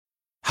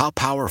How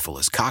powerful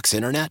is Cox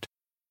Internet?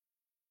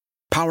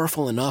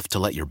 Powerful enough to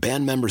let your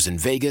band members in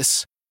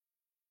Vegas,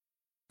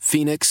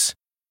 Phoenix,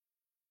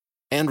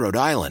 and Rhode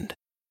Island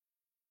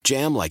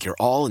jam like you're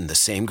all in the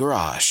same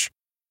garage.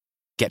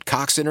 Get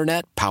Cox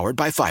Internet powered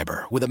by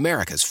fiber with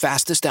America's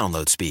fastest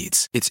download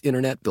speeds. It's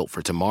internet built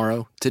for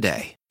tomorrow,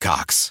 today.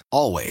 Cox,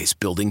 always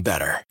building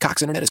better.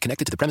 Cox Internet is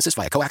connected to the premises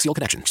via coaxial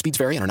connection. Speeds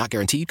vary and are not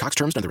guaranteed. Cox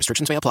terms and other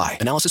restrictions may apply.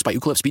 Analysis by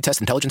Ookla Speed Test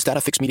Intelligence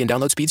Data. Fixed median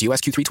download speeds. US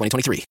Q3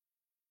 2023.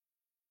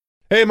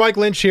 Hey, Mike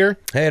Lynch here.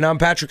 Hey, and I'm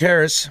Patrick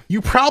Harris.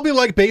 You probably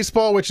like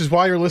baseball, which is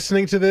why you're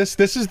listening to this.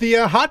 This is the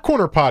Hot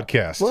Corner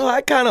podcast. Well, I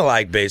kind of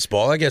like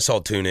baseball. I guess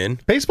I'll tune in.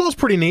 Baseball's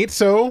pretty neat,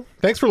 so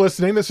thanks for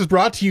listening. This is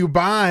brought to you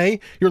by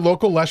your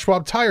local Les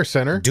Schwab Tire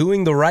Center.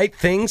 Doing the right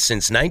thing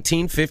since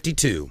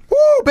 1952. Woo,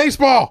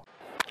 baseball!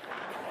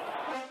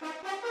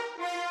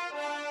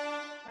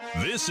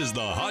 This is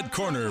the Hot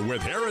Corner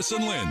with Harris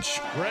and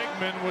Lynch.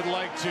 Bregman would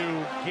like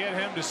to get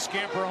him to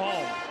scamper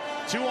home.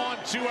 2 on,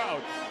 2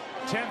 out.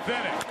 10th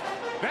inning.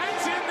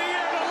 That's in the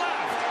air to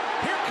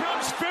left. Here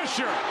comes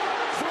Fisher.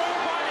 Throw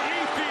by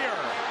Ethier.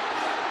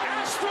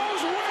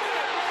 Astros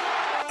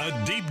win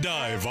it. A deep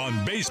dive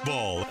on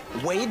baseball.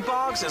 Wade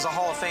Boggs is a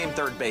Hall of Fame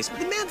third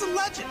baseman. The man's a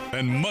legend.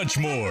 And much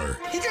more.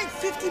 He drank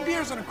 50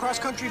 beers on a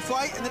cross-country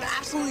flight and then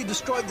absolutely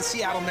destroyed the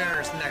Seattle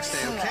Mariners the next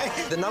day,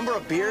 okay? The number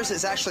of beers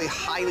is actually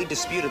highly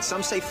disputed.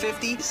 Some say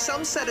 50,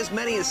 some said as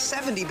many as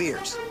 70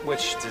 beers,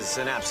 which is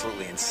an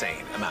absolutely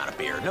insane amount of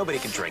beer. Nobody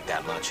can drink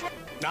that much.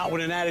 Not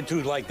with an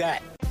attitude like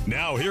that.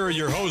 Now here are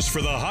your hosts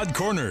for the Hot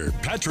Corner,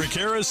 Patrick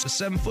Harris, A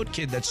 7-foot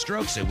kid that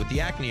strokes it with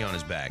the acne on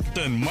his back.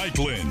 and Mike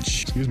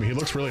Lynch. Excuse me, he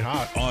looks really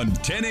hot. On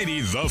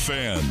 1080 The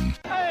Fan.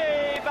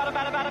 Hey,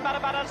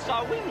 bada,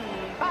 swing,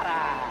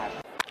 bada.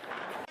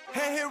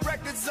 Hey, hit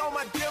records on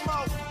my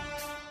demo.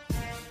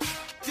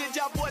 Did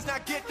y'all boys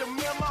not get the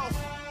memo?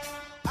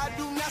 I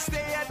do not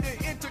stay at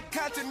the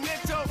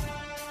Intercontinental.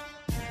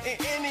 And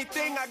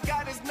anything I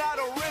got is not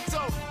a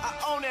rental. I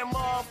own that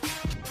mom.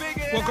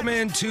 Welcome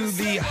into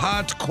the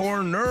Hot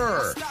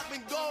Corner.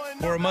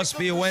 Or it must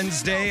be a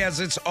Wednesday, as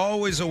it's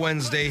always a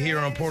Wednesday here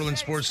on Portland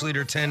Sports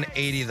Leader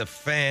 1080 The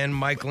Fan.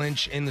 Mike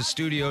Lynch in the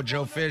studio,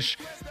 Joe Fish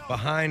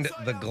behind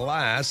the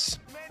glass.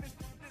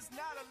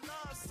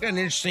 Got an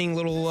interesting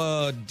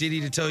little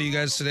ditty to tell you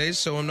guys today,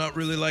 so I'm not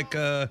really like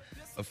a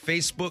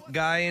Facebook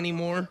guy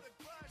anymore.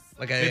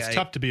 It's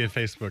tough to be a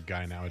Facebook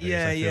guy nowadays,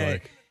 I feel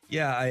like.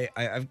 Yeah,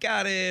 I've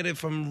got it.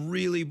 If I'm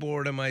really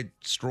bored, I might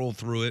scroll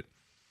through it.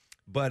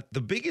 But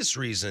the biggest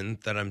reason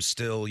that I'm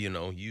still,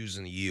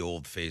 using ye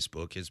old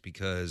Facebook is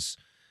because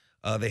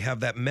they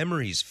have that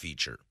memories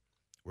feature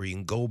where you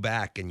can go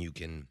back and you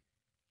can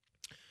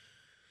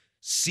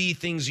see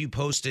things you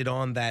posted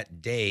on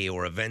that day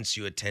or events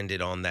you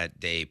attended on that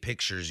day,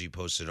 pictures you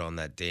posted on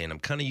that day. And I'm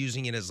kind of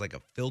using it as like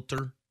a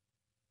filter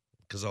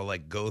because I'll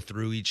go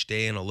through each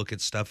day and I'll look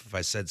at stuff if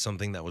I said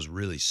something that was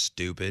really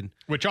stupid.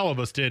 Which all of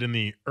us did in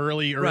the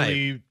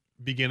early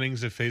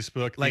beginnings of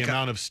Facebook. The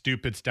amount of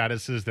stupid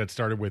statuses that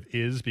started with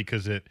is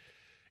because it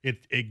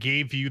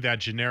gave you that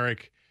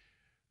generic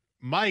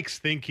Mike's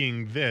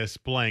thinking this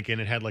blank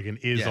and it had like an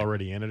is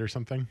already in it or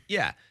something.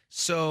 Yeah.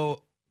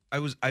 So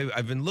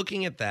I've been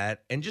looking at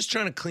that and just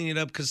trying to clean it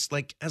up because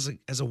as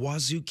a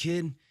Wazoo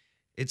kid,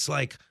 it's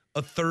like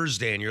a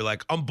Thursday and you're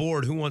like, I'm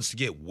bored. Who wants to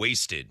get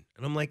wasted?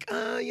 And I'm like,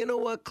 you know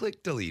what?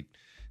 Click delete.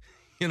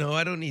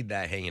 I don't need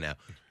that hanging out.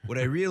 What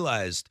I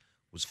realized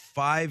was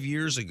 5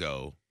 years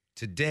ago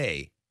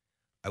today,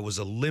 I was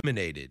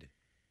eliminated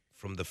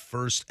from the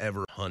first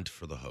ever hunt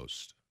for the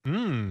host.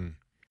 So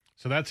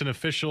that's an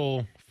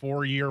official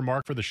 4-year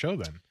mark for the show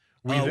then.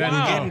 We're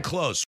getting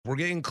close.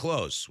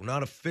 We're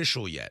not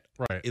official yet.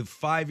 Right. If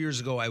 5 years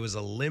ago I was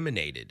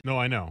eliminated. No,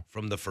 I know.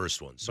 From the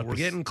first one. So But we're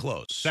getting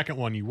close. Second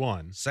one you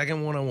won.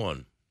 Second one I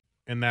won.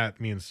 And that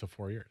means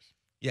 4 years.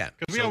 Yeah.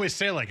 Because we always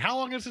say how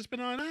long has this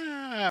been on?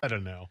 I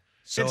don't know.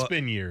 So, it's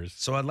been years.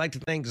 So I'd like to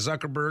thank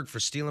Zuckerberg for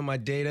stealing my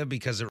data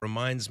because it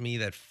reminds me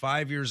that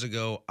 5 years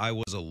ago I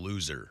was a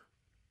loser.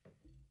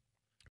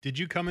 Did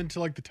you come into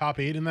the top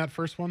 8 in that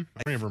first one?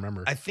 I don't even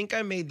remember. I think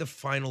I made the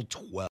final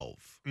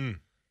 12.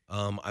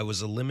 I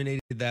was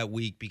eliminated that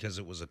week because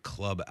it was a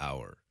club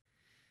hour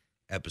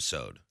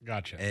episode.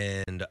 Gotcha.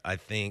 And I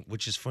think,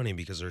 which is funny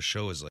because our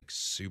show is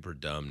super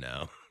dumb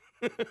now.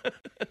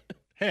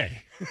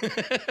 Hey.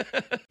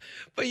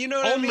 But you know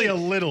what I mean? Only a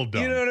little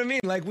dumb. You know what I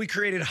mean? We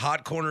created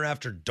Hot Corner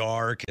After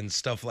Dark and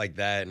stuff like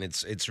that, and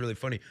it's really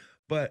funny.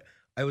 But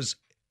I was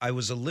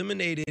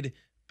eliminated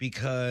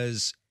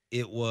because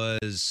it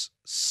was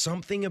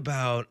something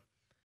about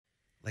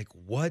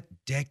what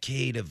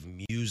decade of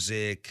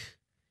music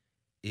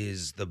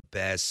is the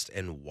best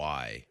and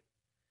why.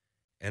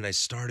 And I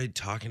started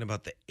talking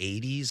about the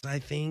 80s, I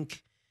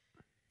think.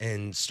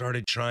 And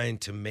started trying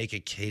to make a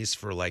case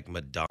for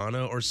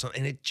Madonna or something,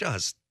 and it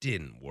just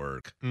didn't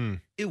work.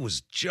 It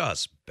was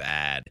just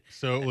bad.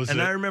 So it was, and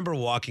I remember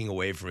walking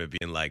away from it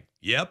being like,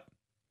 "Yep,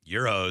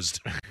 you're hosed."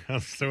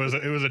 So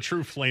it was a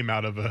true flame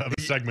out of a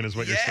segment, is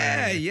what you're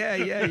saying.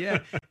 Yeah.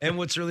 And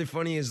what's really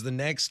funny is the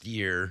next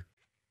year,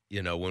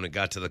 when it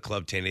got to the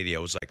Club 1080, I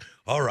was like,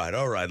 all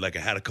right. Like, I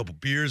had a couple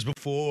beers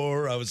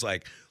before. I was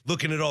like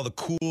looking at all the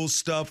cool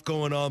stuff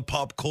going on,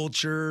 pop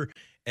culture.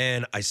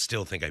 And I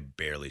still think I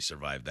barely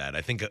survived that.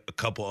 I think a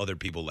couple other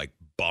people like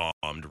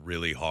bombed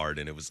really hard.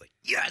 And it was like,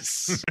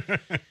 yes,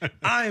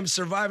 I am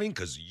surviving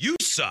because you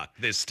suck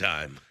this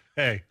time.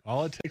 Hey,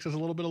 all it takes is a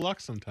little bit of luck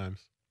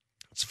sometimes.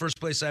 It's the first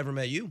place I ever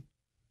met you.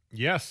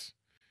 Yes.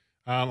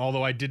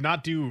 Although I did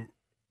not do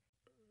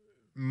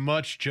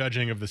much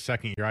judging of the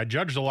second year. I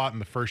judged a lot in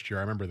the first year.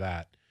 I remember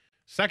that.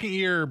 Second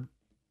year,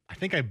 I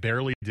think I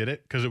barely did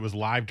it because it was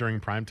live during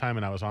primetime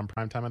and I was on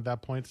primetime at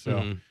that point.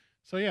 So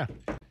yeah.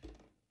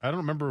 I don't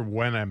remember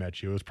when I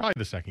met you. It was probably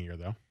the second year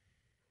though.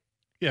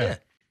 Yeah.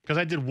 Because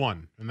I did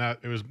one and that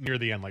it was near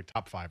the end, like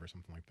top 5 or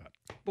something like that.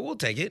 But we'll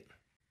take it.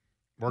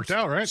 Worked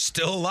out, right?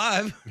 Still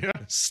alive. Yeah.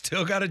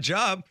 Still got a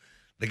job.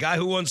 The guy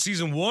who won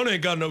season 1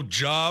 ain't got no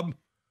job.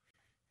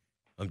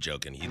 I'm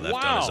joking. He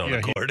left on his own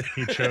accord.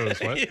 He chose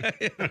what?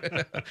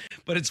 Yeah.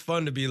 But it's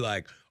fun to be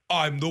like,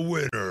 I'm the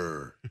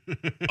winner.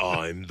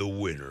 I'm the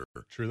winner.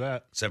 True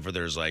that. Except for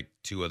there's like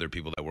 2 other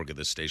people that work at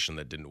this station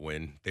that didn't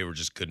win. They were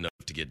just good enough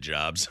to get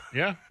jobs.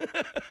 Yeah.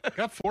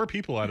 Got 4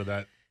 people out of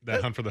that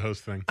hunt for the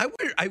host thing.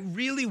 I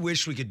really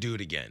wish we could do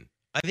it again.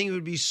 I think it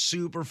would be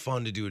super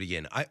fun to do it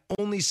again. I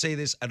only say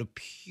this out of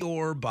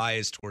pure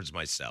bias towards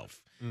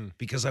myself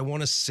because I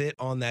want to sit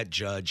on that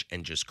judge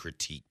and just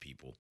critique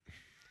people.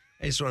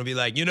 I just want to be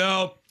like, 4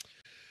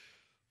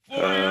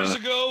 years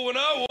ago when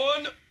I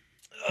won,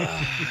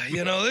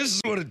 this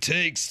is what it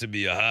takes to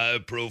be a high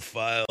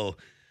profile.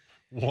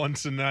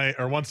 Once a night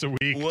or once a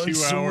week,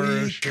 Once 2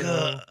 hours.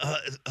 a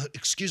week.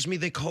 Excuse me,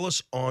 they call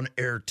us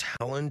on-air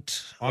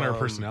talent. On-air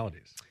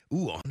personalities.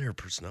 Ooh, on-air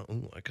personality.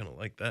 Ooh, I kind of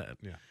like that.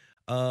 Yeah.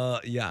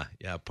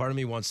 Yeah. Part of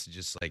me wants to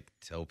just like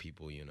tell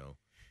people,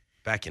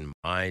 back in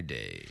my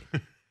day,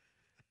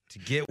 to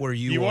get where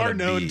you are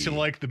known be. to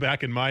like the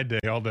back in my day,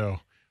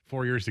 although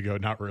 4 years ago,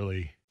 not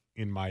really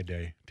in my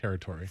day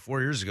territory.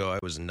 4 years ago, I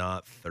was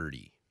not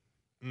 30.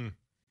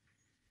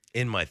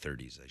 In my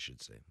 30s, I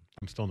should say.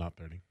 I'm still not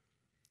 30.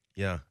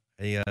 Yeah,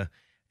 I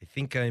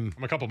think I'm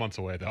a couple months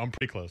away, though. I'm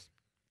pretty close.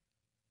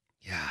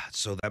 Yeah,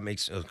 so that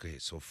makes okay.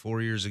 So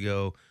 4 years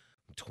ago,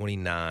 I'm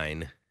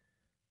 29.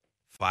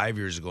 5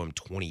 years ago, I'm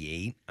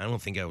 28. I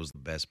don't think I was the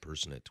best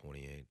person at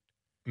 28.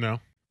 No,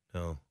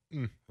 I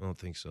don't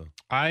think so.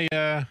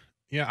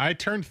 I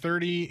turned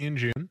 30 in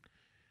June,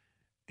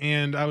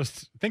 and I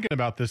was thinking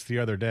about this the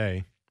other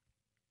day.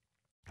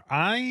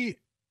 I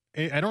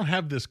don't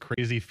have this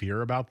crazy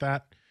fear about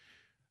that.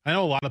 I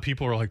know a lot of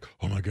people are like,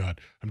 oh my God,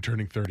 I'm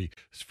turning 30.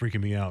 It's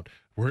freaking me out.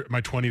 My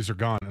 20s are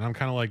gone. And I'm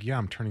kind of like, yeah,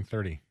 I'm turning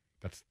 30.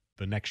 That's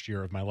the next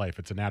year of my life.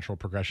 It's a natural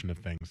progression of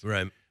things.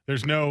 Right.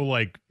 There's no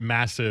like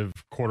massive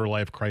quarter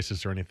life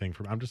crisis or anything.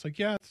 I'm just like,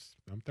 yeah,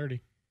 I'm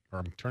 30 or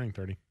I'm turning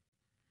 30.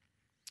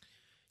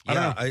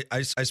 Yeah,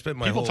 I spent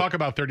my people talk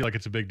about 30 like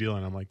it's a big deal.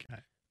 And I'm like,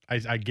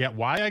 I get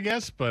why, I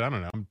guess, but I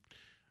don't know. I'm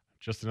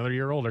just another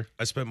year older.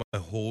 I spent my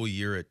whole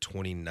year at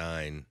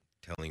 29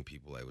 telling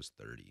people I was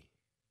 30.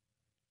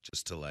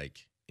 Just to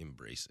like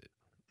embrace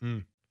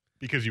it.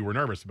 Because you were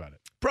nervous about it.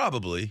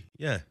 Probably.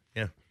 Yeah.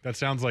 That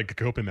sounds like a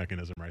coping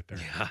mechanism right there.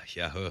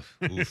 Yeah.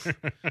 Oof.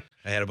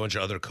 I had a bunch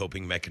of other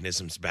coping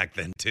mechanisms back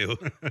then too.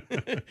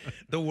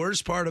 The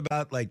worst part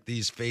about like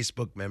these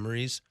Facebook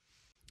memories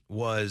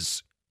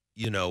was,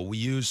 we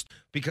used,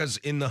 because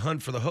in the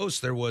hunt for the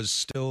host, there was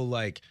still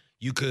like,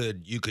 you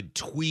could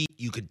tweet,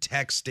 you could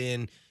text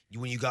in.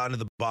 When you got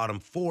into the bottom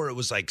 4, it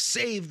was like,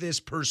 save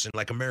this person,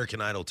 like American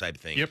Idol type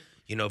thing. Yep.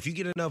 If you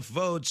get enough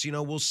votes,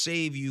 we'll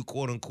save you,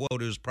 quote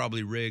unquote. It was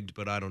probably rigged,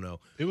 but I don't know.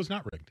 It was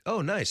not rigged.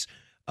 Oh, nice.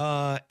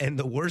 And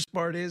the worst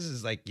part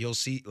is like, you'll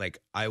see, like,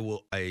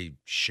 I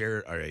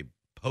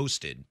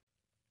posted,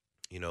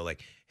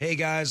 like, hey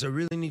guys, I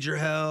really need your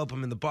help.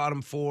 I'm in the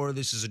bottom 4.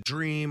 This is a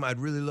dream. I'd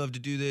really love to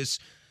do this.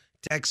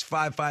 Text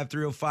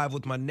 55305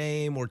 with my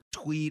name or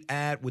tweet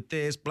with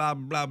this, blah,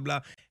 blah, blah.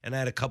 And I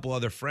had a couple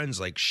other friends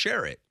like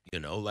share it,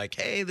 like,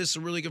 hey, this is a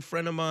really good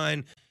friend of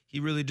mine.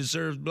 He really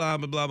deserves blah,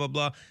 blah, blah, blah,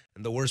 blah.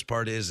 And the worst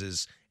part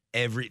is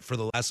for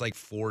the last like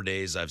 4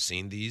 days I've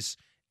seen these,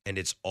 and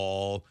it's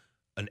all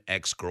an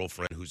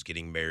ex-girlfriend who's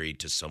getting married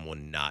to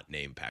someone not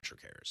named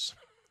Patrick Harris.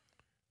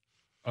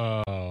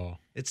 Oh.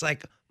 It's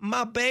like,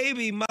 my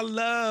baby, my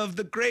love,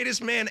 the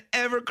greatest man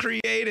ever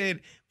created.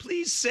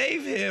 Please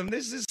save him.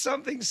 This is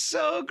something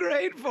so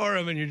great for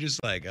him. And you're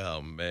just like,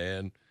 oh,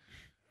 man.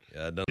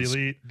 Yeah,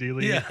 delete.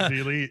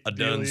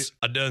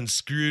 I done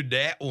screwed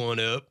that one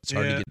up. It's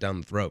hard to get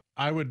down the throat.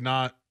 I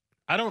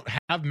don't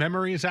have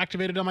memories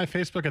activated on my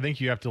Facebook. I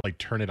think you have to like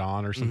turn it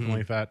on or something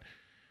like that.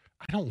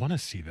 I don't want to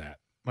see that.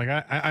 Like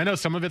I know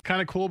some of it's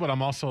kind of cool, but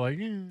I'm also like,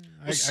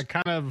 I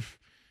kind of,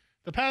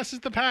 the past is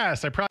the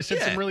past. I probably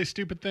said some really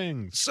stupid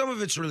things. Some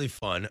of it's really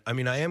fun. I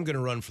mean, I am going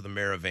to run for the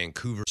mayor of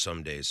Vancouver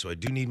someday, so I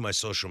do need my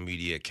social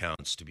media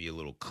accounts to be a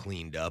little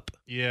cleaned up.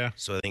 Yeah.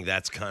 So I think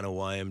that's kind of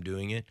why I'm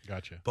doing it.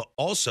 Gotcha. But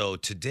also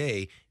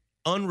today,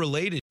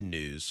 unrelated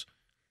news,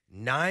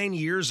 9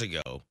 years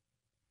ago,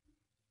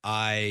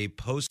 I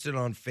posted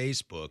on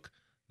Facebook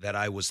that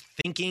I was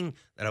thinking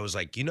that I was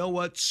like, you know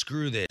what?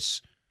 Screw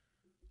this.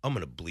 I'm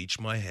going to bleach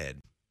my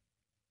head.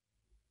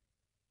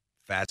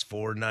 Fast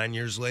forward 9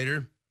 years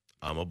later,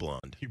 I'm a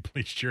blonde. You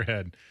bleached your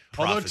head.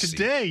 Prophecy. Although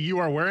today you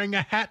are wearing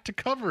a hat to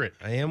cover it.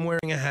 I am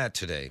wearing a hat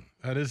today.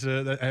 That is,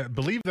 I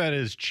believe that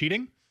is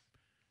cheating,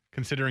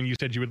 considering you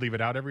said you would leave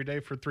it out every day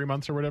for 3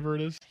 months or whatever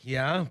it is.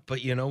 Yeah,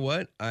 but you know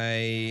what?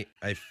 I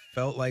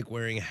felt like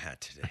wearing a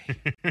hat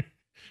today.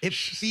 It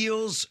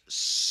feels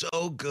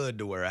so good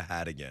to wear a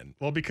hat again.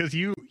 Well, because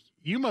you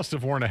must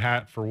have worn a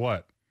hat for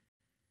what?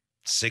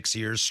 6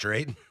 years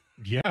straight?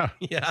 Yeah.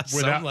 Yeah,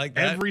 something like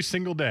that. Every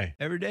single day.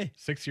 Every day.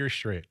 6 years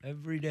straight.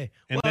 Every day.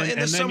 And well, then,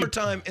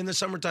 in the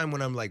summertime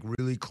when I'm like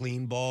really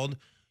clean bald,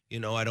 you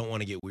know, I don't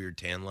want to get weird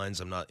tan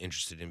lines. I'm not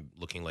interested in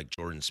looking like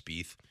Jordan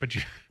Spieth,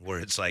 where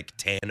it's like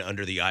tan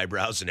under the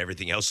eyebrows and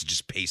everything else is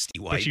just pasty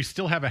white. But you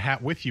still have a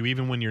hat with you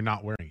even when you're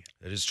not wearing it.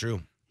 That is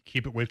true.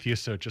 Keep it with you,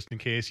 so just in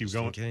case you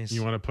want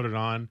to put it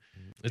on.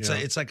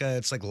 It's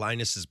like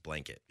Linus's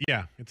blanket.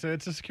 Yeah, it's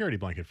a security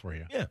blanket for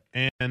you. Yeah.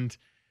 And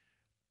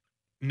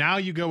now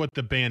you go with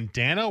the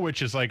bandana,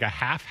 which is like a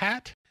half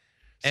hat.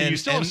 So you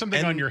still have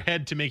something on your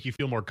head to make you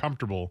feel more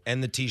comfortable.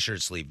 And the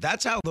t-shirt sleeve.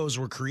 That's how those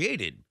were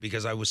created,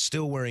 because I was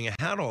still wearing a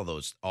hat all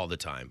the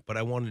time, but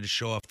I wanted to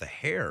show off the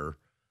hair,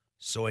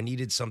 so I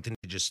needed something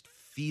to just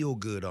feel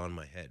good on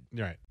my head.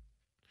 Right.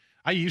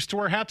 I used to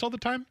wear hats all the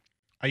time.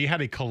 I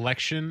had a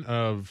collection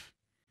of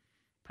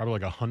probably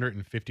like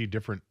 150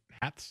 different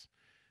hats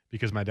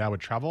because my dad would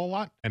travel a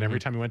lot. And every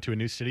time he went to a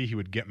new city, he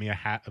would get me a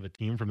hat of a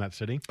team from that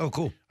city. Oh,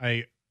 cool.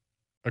 I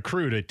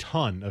accrued a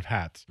ton of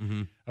hats.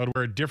 Mm-hmm. I would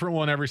wear a different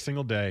one every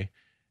single day.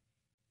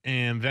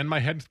 And then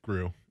my head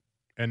grew.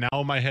 And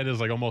now my head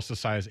is like almost a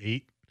size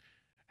 8.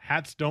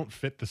 Hats don't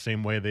fit the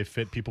same way they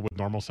fit people with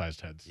normal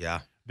sized heads. Yeah.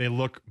 They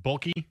look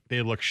bulky.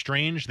 They look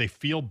strange. They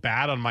feel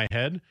bad on my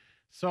head.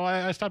 So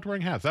I stopped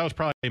wearing hats. That was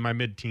probably my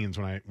mid-teens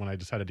when I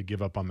decided to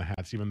give up on the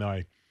hats, even though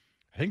I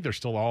think they're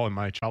still all in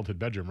my childhood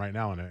bedroom right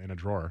now in a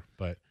drawer.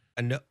 But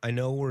I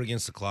know we're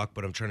against the clock,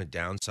 but I'm trying to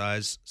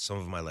downsize some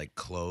of my like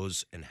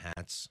clothes and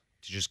hats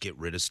to just get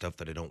rid of stuff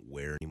that I don't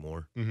wear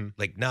anymore. Mm-hmm.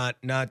 Like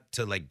not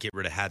to like get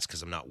rid of hats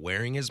because I'm not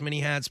wearing as many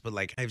hats, but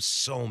like I have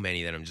so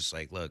many that I'm just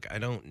like, look, I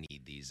don't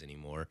need these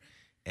anymore,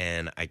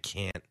 and I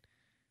can't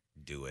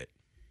do it.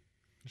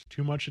 There's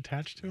too much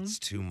attached to them? It's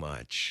too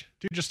much.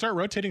 Dude, just start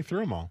rotating through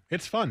them all.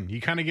 It's fun.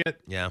 You kind of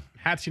get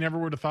hats you never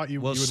would have thought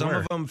you would wear. Well, some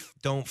of them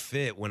don't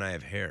fit when I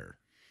have hair.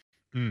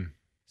 Mm.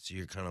 So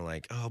you're kind of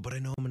like, oh, but I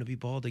know I'm going to be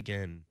bald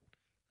again.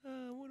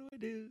 What do I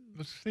do?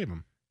 Let's save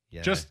them.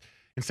 Yeah. Just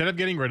instead of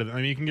getting rid of them, I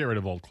mean, you can get rid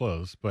of old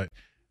clothes, but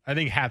I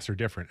think hats are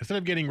different. Instead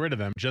of getting rid of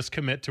them, just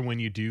commit to when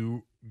you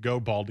do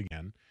go bald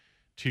again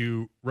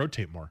to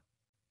rotate more.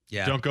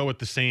 Yeah. Don't go with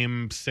the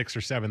same 6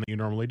 or 7 that you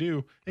normally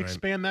do.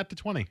 Expand that to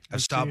 20.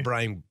 I've stopped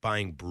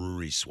buying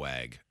brewery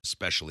swag,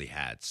 especially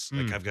hats.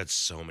 Like I've got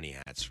so many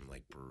hats from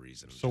like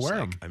breweries, and wear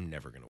them. I'm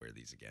never gonna wear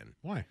these again.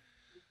 Why?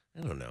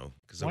 I don't know,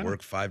 because I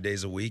work 5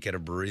 days a week at a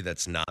brewery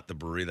that's not the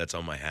brewery that's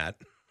on my hat.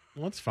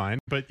 Well, that's fine,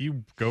 but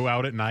you go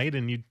out at night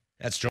and you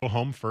go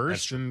home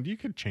first, and you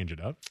could change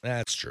it up.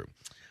 That's true.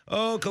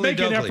 Oh, make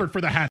an effort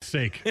for the hat's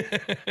sake.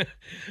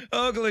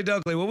 Oakley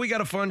Doakley. Well, we got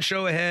a fun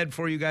show ahead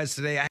for you guys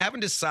today. I haven't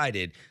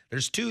decided.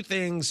 There's 2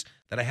 things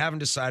that I haven't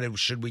decided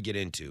should we get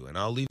into, and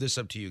I'll leave this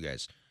up to you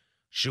guys.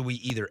 Should we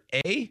either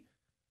A,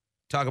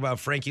 talk about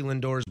Frankie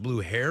Lindor's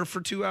blue hair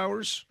for 2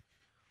 hours,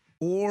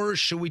 or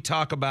should we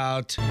talk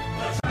about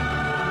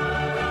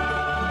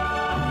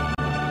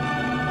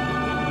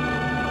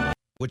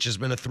which has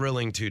been a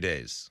thrilling 2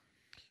 days?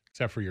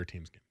 Except for your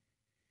team's game.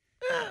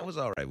 It was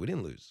all right. We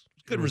didn't lose.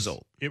 Good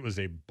result. It was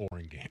a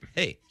boring game.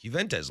 Hey,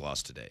 Juventus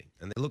lost today,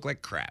 and they look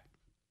like crap.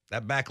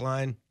 That back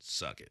line,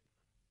 suck it.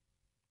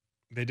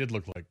 They did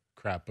look like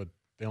crap, but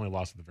they only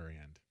lost at the very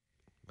end.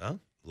 Well,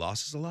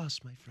 loss is a loss,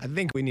 my friend. I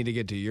think we need to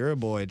get to your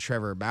boy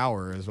Trevor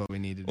Bauer is what we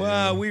need to do.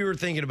 Well, we were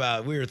thinking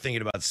about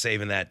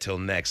saving that till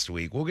next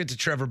week. We'll get to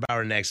Trevor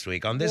Bauer next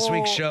week on this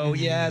week's show.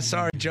 Yeah,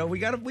 sorry, Joe. We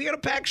got a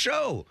packed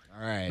show.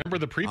 All right. Remember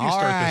the previews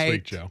start this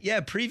week, Joe.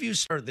 Yeah, previews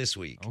start this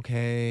week.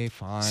 Okay,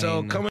 fine.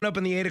 So coming up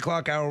in the 8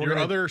 o'clock hour, your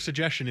other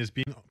suggestion is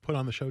being put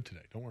on the show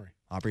today. Don't worry.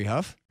 Aubrey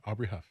Huff.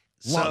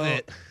 Love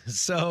it.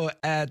 So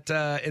at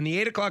in the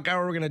 8 o'clock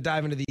hour, we're going to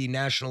dive into the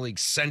National League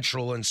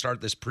Central and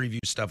start this preview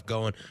stuff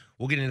going.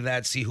 We'll get into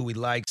that, see who we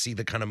like, see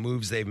the kind of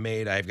moves they've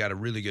made. I've got a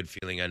really good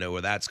feeling I know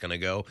where that's going to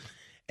go.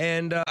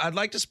 And I'd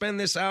like to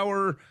spend this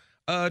hour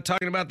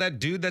talking about that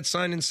dude that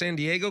signed in San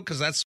Diego, because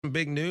that's some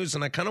big news.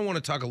 And I kind of want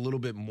to talk a little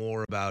bit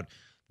more about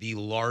the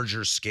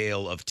larger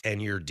scale of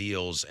 10-year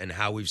deals and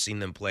how we've seen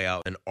them play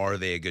out, and are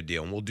they a good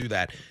deal? And we'll do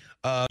that.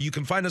 You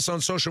can find us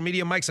on social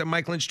media. Mike's at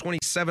Mike Lynch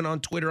 27 on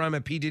Twitter. I'm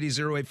at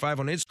PDiddy085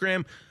 on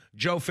Instagram.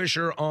 Joe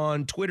Fisher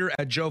on Twitter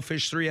at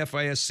JoeFish3,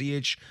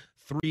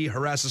 FISCH3.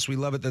 Harass us. We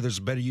love it that there's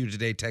a better you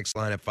today. Text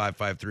line at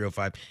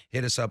 55305.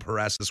 Hit us up.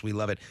 Harass us. We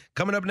love it.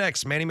 Coming up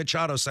next, Manny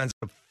Machado signs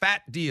a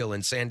fat deal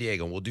in San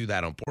Diego. We'll do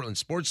that on Portland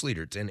Sports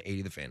Leader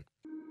 1080 The Fan.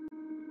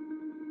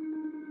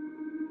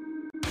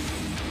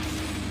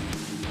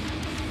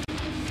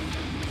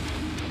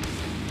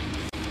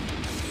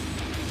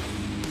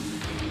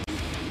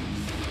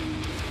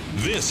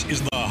 This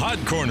is the Hot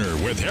Corner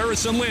with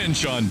Harrison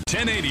Lynch on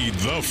 1080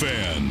 The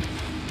Fan.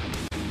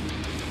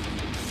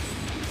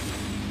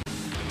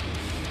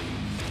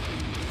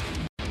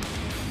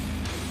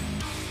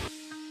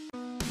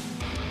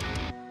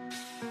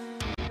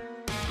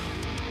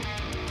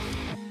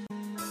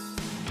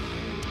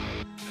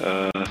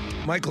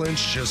 Mike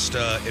Lynch just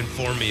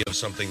informed me of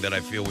something that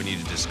I feel we need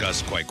to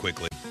discuss quite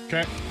quickly.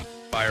 Okay.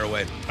 Fire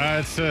away.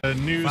 It's a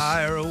news.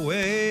 Fire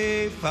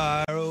away,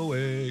 fire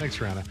away. Thanks,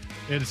 Rana.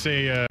 It's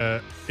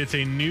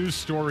a news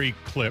story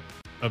clip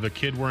of a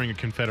kid wearing a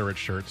Confederate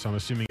shirt. So I'm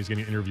assuming he's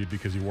getting interviewed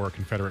because he wore a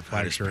Confederate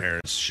flag His shirt.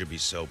 parents should be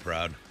so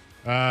proud.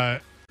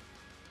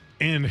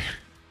 And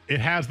it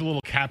has the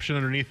little caption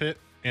underneath it,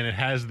 and it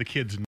has the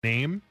kid's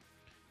name,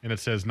 and it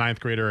says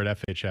 9th grader at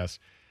FHS.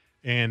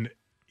 And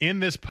in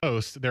this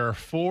post, there are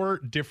 4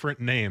 different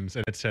names,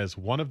 and it says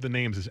one of the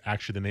names is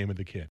actually the name of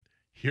the kid.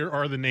 Here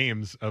are the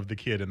names of the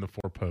kid in the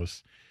 4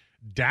 posts: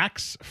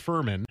 Dax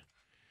Furman,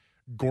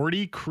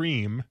 Gordy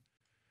Cream,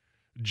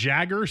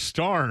 Jagger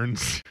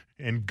Starnes,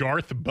 and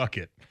Garth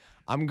Bucket.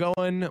 I'm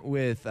going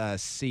with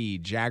C,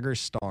 Jagger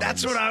Starnes.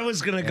 That's what I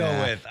was going to go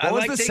with. What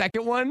was the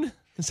second one?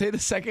 Say the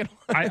second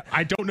one.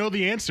 I don't know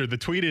the answer. The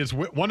tweet is,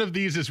 one of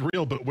these is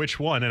real, but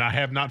which one? And I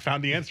have not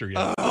found the answer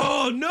yet.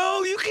 Oh,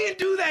 no, you can't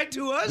do that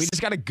to us. We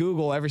just got to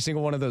Google every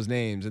single one of those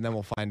names, and then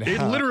we'll find out.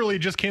 It literally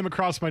just came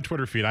across my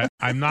Twitter feed.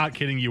 I'm not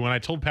kidding you. When I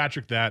told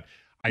Patrick that,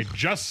 I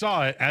just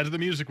saw it as the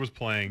music was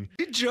playing.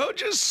 Did Joe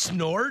just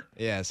snort?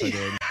 Yes, I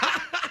did.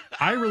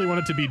 I really want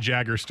it to be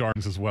Jagger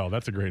Starnes as well.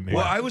 That's a great name.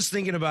 Well, I was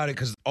thinking about it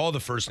because all the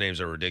first names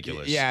are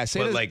ridiculous. Yeah,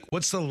 but like,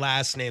 what's the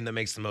last name that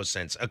makes the most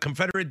sense? A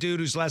Confederate dude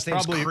whose last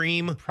name's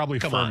Cream? Probably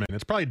Come Furman. on.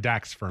 It's probably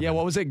Dax Furman. Yeah,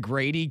 what was it?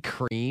 Grady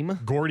Cream?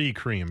 Gordy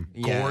Cream.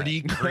 Yeah.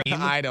 Gordy Cream?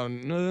 I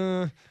don't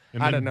know.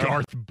 And I then don't know.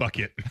 Garth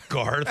Bucket.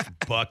 Garth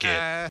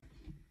Bucket.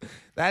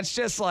 That's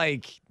just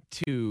like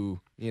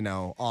too,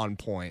 on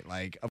point.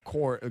 Like, of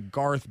course,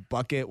 Garth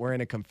Bucket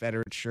wearing a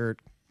Confederate shirt.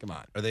 Come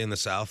on. Are they in the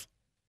South?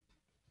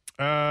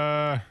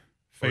 Fayetteville.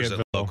 Or is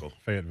it local?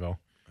 Fayetteville.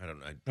 I don't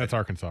know. That's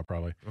Arkansas,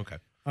 probably. Okay.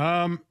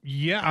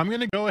 Yeah, I'm going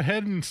to go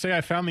ahead and say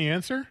I found the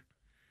answer.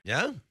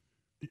 Yeah?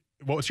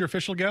 What was your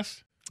official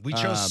guess? We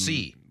chose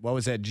C. What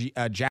was that?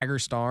 Jagger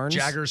Starnes?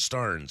 Jagger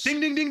Starnes. Ding,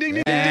 ding, ding, ding,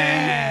 ding, ding,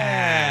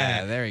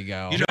 Yeah, there you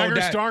go.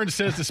 Jagger Starnes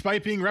says,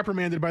 despite being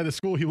reprimanded by the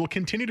school, he will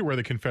continue to wear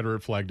the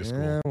Confederate flag to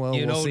school. Well,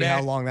 we'll see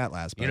how long that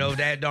lasts. You know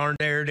that darn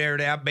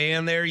that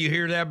band there? You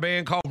hear that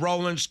band called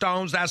Rolling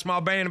Stones? That's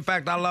my band. In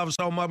fact, I love it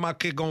so much, my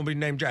kid going to be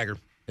named Jagger.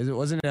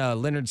 Wasn't it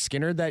Leonard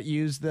Skinner that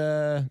used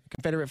the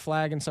Confederate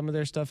flag in some of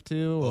their stuff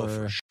too? Oh,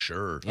 for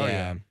sure. Yeah. Oh,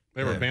 yeah.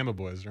 They were Bama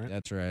boys, right?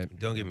 That's right.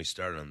 Don't get me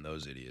started on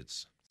those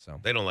idiots. So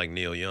they don't like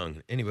Neil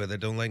Young. Anybody that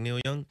don't like Neil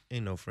Young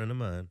ain't no friend of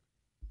mine.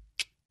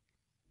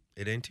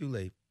 It ain't too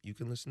late. You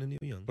can listen to Neil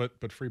Young. But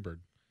Freebird.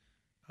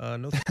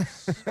 No.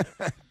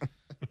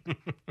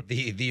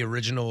 the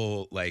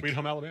original Sweet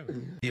Home Alabama.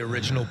 The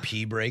original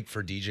P break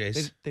for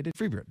DJs. They did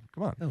Freebird.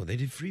 Come on. No, they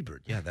did Freebird.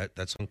 Yeah,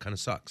 that song kind of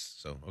sucks.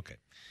 So okay.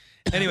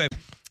 Anyway,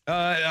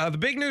 the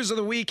big news of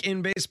the week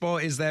in baseball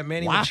is that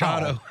Manny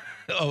Machado.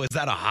 Oh, is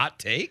that a hot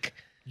take?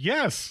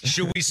 Yes.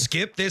 Should we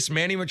skip this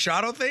Manny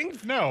Machado thing?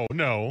 No.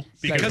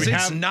 Because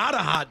it's not a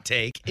hot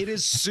take. It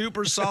is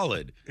super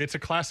solid. It's a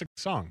classic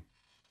song.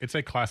 It's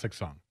a classic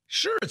song.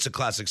 Sure, it's a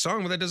classic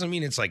song, but that doesn't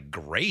mean it's like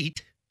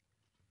great.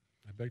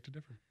 I beg to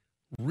differ.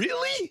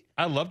 Really?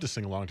 I love to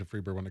sing along to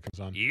Freebird when it comes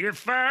on.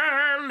 If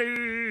I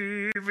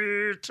leave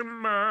it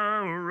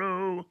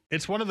tomorrow.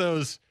 It's one of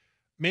those,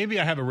 maybe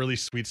I have a really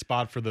sweet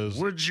spot for those.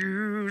 Would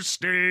you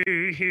stay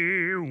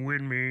here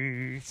with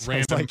me?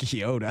 Sounds like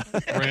Yoda.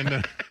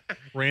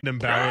 random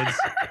ballads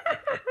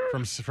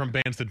from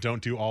bands that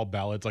don't do all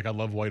ballads. Like I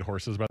love White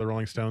Horses by the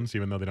Rolling Stones,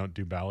 even though they don't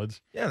do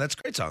ballads. Yeah, that's a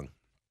great song.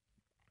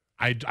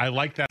 I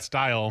like that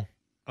style.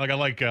 Like I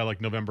like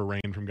November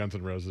Rain from Guns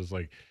N' Roses.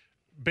 Like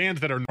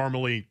bands that are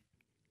normally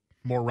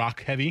more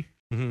rock heavy.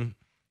 Mm-hmm.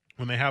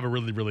 When they have a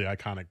really, really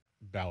iconic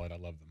ballad, I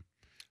love them.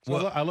 So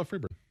Well, I love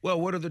Freebird. Well,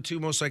 what are the two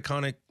most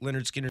iconic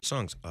Leonard Skinner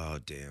songs? Oh,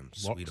 damn.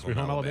 Sweet Home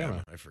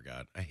Alabama. I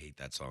forgot. I hate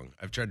that song.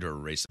 I've tried to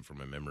erase it from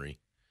my memory.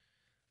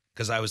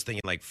 Because I was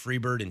thinking like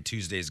Freebird and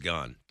Tuesday's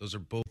Gone. Those are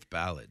both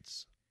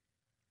ballads.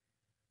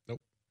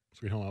 Nope.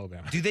 Sweet Home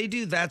Alabama. Do they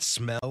do That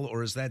Smell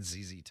or is that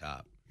ZZ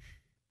Top?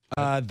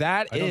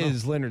 That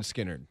is Leonard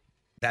Skinner.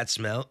 That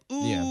Smell?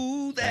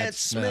 Ooh, that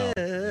smell.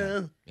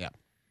 Yeah.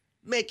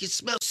 Make you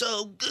smell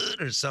so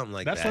good or something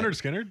like that. That's Leonard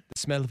Skinner? The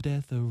smell of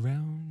death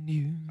around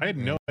you. I had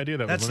no idea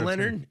that That's was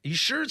Leonard. Leonard? You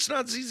sure it's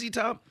not ZZ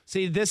Top?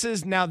 See, this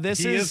is He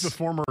is the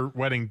former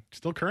wedding,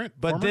 still current.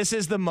 But former? this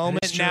is the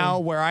moment now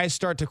where I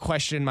start to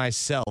question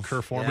myself.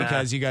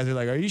 Because you guys are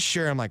like, are you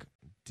sure? I'm like,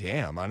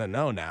 damn, I don't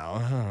know now.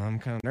 I'm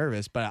kind of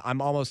nervous, but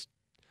I'm on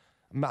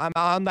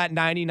that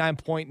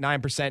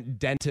 99.9%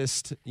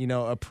 dentist,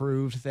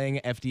 approved thing,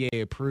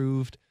 FDA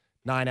approved.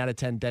 9 out of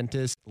 10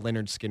 dentist.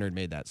 Leonard Skinner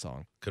made that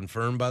song.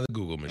 Confirmed by the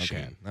Google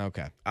machine.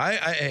 Okay.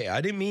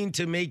 I didn't mean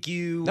to make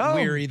you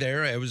weary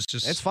there. It was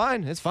just. It's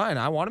fine.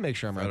 I want to make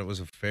sure I'm right. It was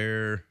a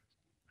fair.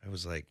 I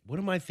was like, what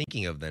am I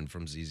thinking of then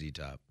from ZZ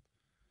Top?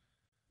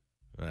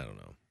 I don't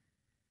know.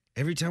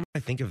 Every time I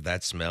think of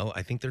that smell,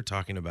 I think they're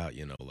talking about,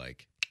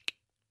 like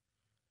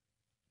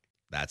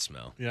that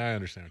smell. Yeah, I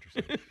understand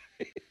what you're saying.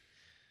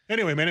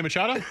 Anyway, Manny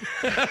Machado.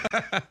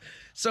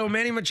 So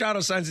Manny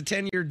Machado signs a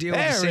 10-year deal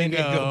with the San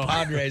Diego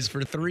Padres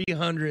for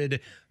 $300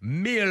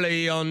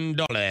 million.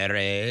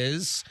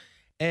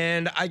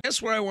 And I guess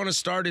where I want to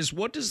start is,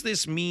 what does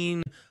this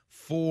mean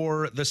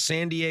for the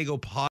San Diego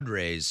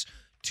Padres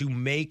to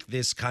make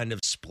this kind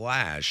of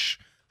splash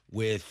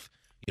with,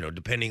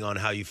 depending on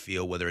how you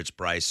feel, whether it's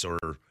Bryce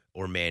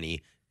or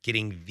Manny,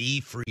 getting the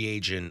free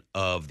agent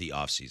of the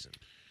offseason?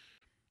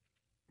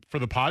 For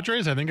the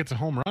Padres, I think it's a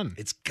home run.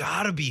 It's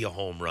got to be a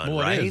home run,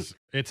 well, right? It is.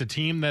 It's a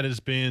team that has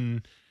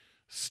been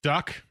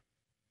stuck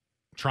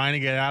trying to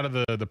get out of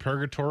the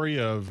purgatory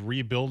of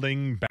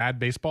rebuilding bad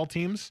baseball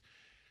teams.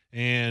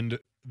 And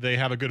they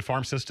have a good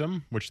farm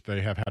system, which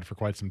they have had for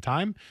quite some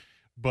time.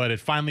 But it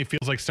finally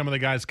feels like some of the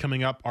guys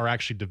coming up are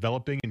actually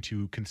developing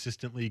into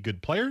consistently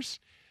good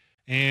players.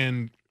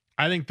 And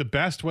I think the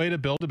best way to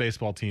build a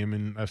baseball team,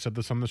 and I've said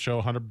this on the show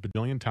 100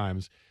 billion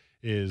times,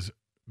 is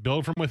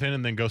build from within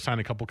and then go sign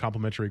a couple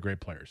complimentary great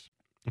players.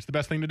 It's the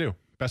best thing to do.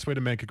 Best way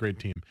to make a great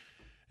team.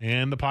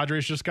 And the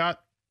Padres just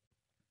got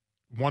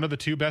one of the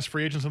two best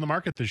free agents on the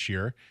market this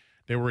year.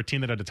 They were a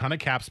team that had a ton of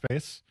cap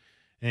space,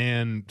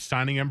 and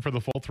signing him for the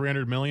full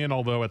 $300 million,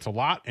 although it's a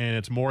lot and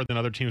it's more than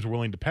other teams are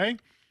willing to pay,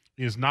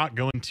 is not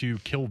going to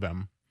kill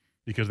them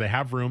because they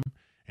have room,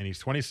 and he's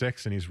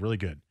 26 and he's really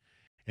good.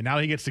 And now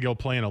he gets to go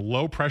play in a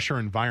low pressure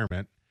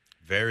environment.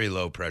 Very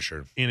low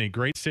pressure. In a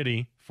great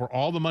city for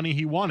all the money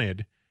he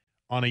wanted,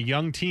 on a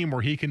young team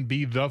where he can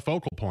be the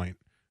focal point.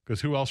 Because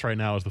who else right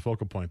now is the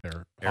focal point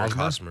there? Eric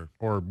Hosmer.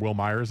 Or Will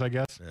Myers, I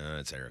guess.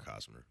 It's Eric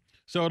Hosmer.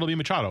 So it'll be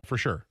Machado for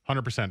sure,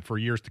 100% for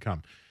years to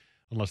come,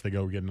 unless they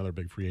go get another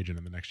big free agent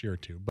in the next year or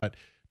two. But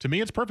to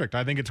me, it's perfect.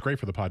 I think it's great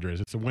for the Padres.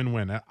 It's a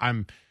win-win.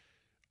 I'm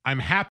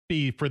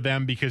happy for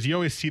them because you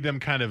always see them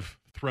kind of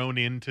thrown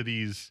into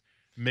these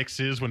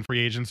mixes when free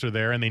agents are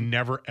there, and they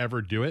never,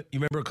 ever do it. You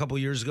remember a couple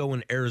years ago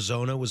when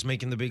Arizona was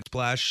making the big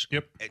splash?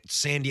 Yep.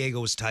 San Diego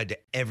was tied to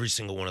every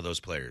single one of those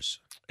players.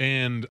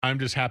 And I'm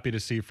just happy to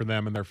see for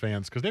them and their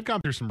fans, because they've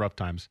gone through some rough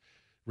times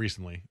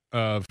recently,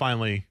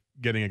 finally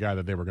getting a guy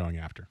that they were going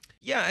after.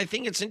 Yeah, I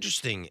think it's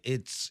interesting.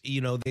 It's,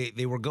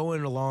 they were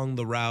going along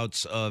the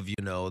routes of,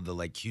 the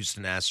like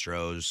Houston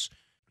Astros.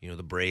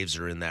 The Braves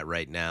are in that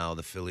right now.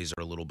 The Phillies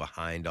are a little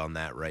behind on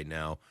that right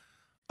now,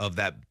 of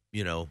that,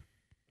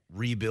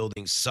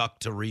 rebuilding, suck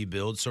to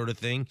rebuild sort of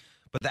thing.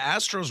 But the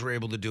Astros were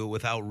able to do it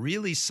without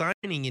really signing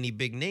any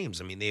big names.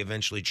 I mean, they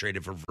eventually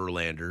traded for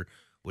Verlander,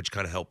 which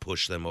kind of helped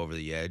push them over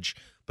the edge.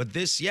 But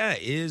this,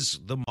 is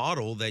the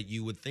model that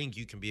you would think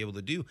you can be able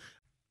to do.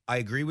 I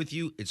agree with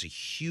you. It's a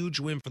huge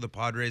win for the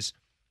Padres.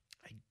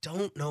 I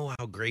don't know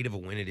how great of a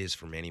win it is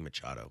for Manny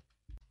Machado.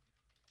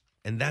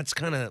 And that's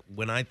kind of,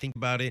 when I think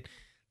about it,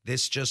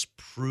 this just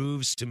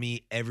proves to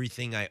me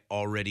everything I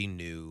already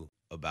knew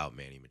about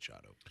Manny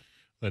Machado.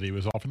 That he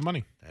was all for the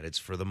money. That it's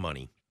for the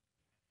money.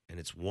 And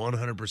it's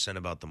 100%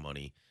 about the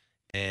money.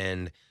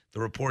 And the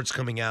reports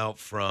coming out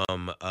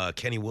from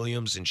Kenny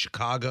Williams in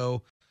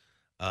Chicago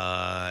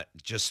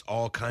just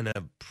all kind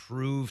of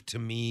prove to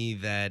me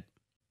that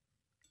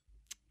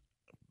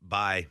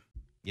I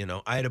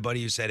had a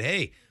buddy who said,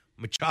 "Hey,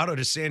 Machado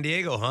to San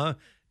Diego, huh?"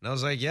 And I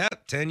was like, "Yeah,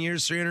 10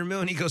 years, $300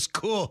 million." He goes,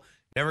 "Cool.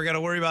 Never got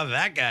to worry about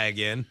that guy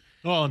again."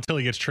 Well, until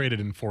he gets traded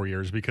in 4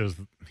 years because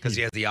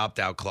he has the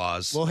opt-out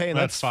clause. Well, hey,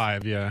 that's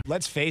 5, yeah.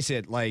 Let's face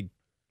it, like,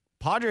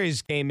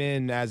 Padres came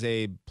in as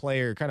a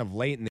player kind of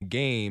late in the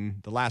game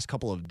the last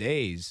couple of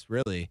days,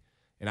 really.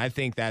 And I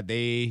think that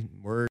they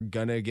were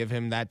going to give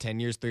him that 10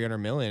 years,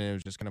 $300 million. And it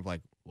was just kind of like,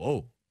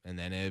 whoa. And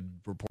then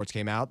reports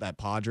came out that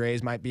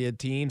Padres might be a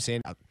team.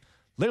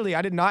 Literally,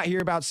 I did not hear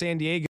about San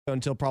Diego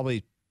until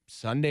probably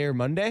Sunday or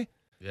Monday.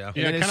 Yeah,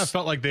 it kind of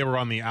felt like they were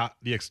on the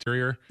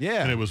exterior.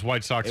 Yeah. And it was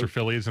White Sox or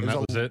Phillies, and that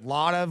was it. A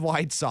lot of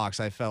White Sox,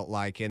 I felt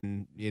like.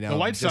 And, the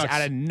White just Sox,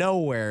 out of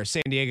nowhere,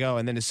 San Diego.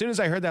 And then as soon as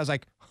I heard that, I was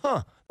like,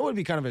 that would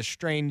be kind of a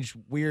strange,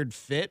 weird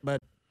fit,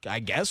 but I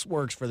guess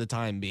works for the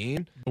time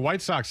being. The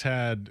White Sox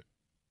had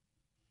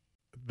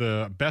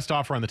the best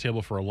offer on the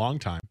table for a long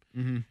time.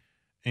 Mm-hmm.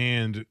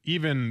 And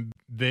even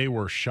they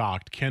were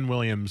shocked. Ken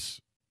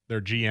Williams,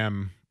 their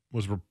GM,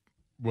 was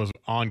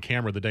on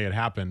camera the day it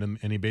happened,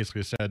 and he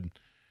basically said,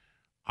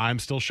 "I'm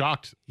still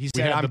shocked." He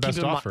said, "I'm the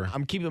best offer.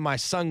 I'm keeping my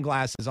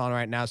sunglasses on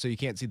right now so you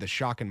can't see the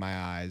shock in my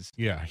eyes."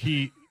 Yeah,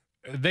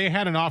 they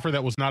had an offer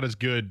that was not as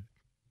good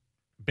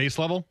base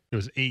level. It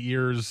was 8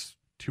 years,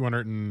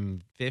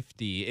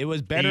 250. It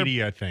was better.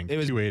 80, I think. It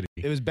was 280.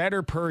 It was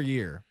better per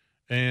year.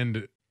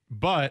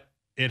 But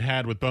it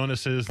had, with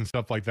bonuses and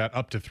stuff like that,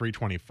 up to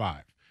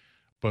 325.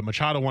 But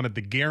Machado wanted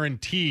the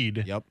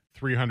guaranteed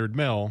 $300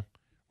 million,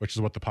 which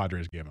is what the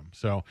Padres gave him.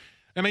 So,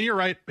 I mean, you're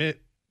right.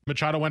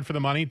 Machado went for the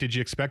money. Did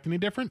you expect any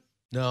different?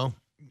 No.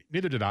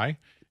 Neither did I.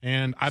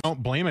 And I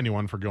don't blame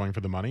anyone for going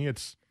for the money.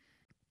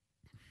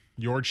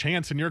 your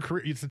chance in your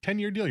career. It's a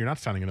 10-year deal. You're not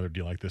signing another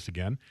deal like this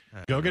again.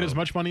 Go get as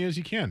much money as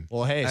you can.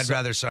 Well, hey, I'd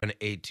rather sign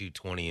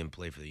 8-2-20 and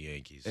play for the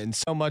Yankees. And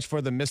so much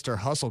for the Mr.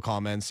 Hustle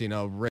comments,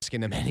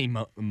 risking him any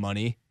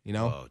money,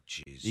 Oh,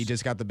 jeez. He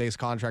just got the biggest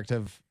contract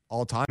of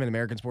all time in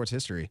American sports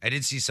history. I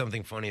did see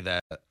something funny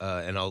that,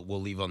 and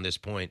we'll leave on this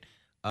point.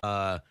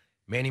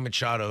 Manny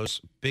Machado's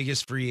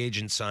biggest free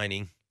agent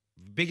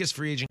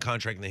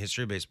contract in the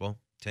history of baseball,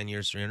 10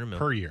 years, $300 million.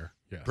 Per year.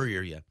 Yes. Per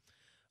year, yeah.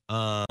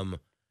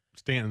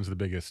 Stanton's the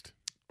biggest.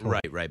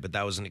 Total. Right. But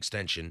that was an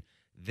extension.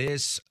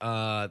 This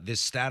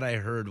stat I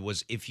heard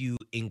was if you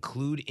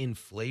include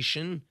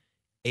inflation,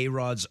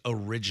 A-Rod's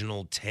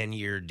original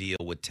 10-year deal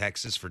with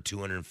Texas for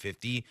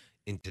 $250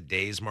 in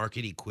today's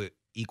market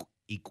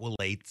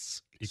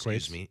equates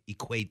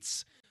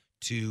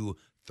to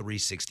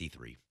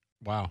 $363.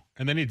 Wow.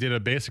 And then he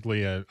did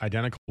basically a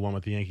identical one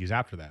with the Yankees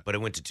after that. But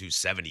it went to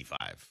 $275.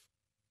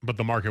 But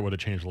the market would have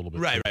changed a little bit.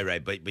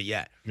 Right. But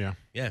yeah. Yeah.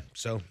 Yeah.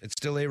 So it's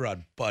still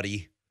A-Rod,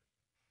 buddy.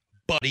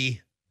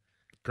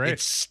 Great.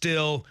 It's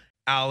still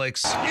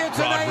Alex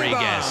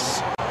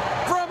Rodriguez.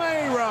 From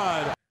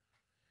A-Rod.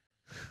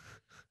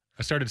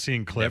 I started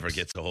seeing clips. Never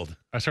gets old.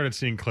 I started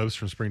seeing clips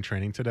from spring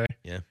training today.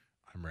 Yeah.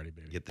 I'm ready,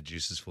 baby. Get the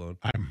juices flowing.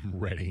 I'm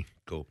ready.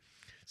 Cool.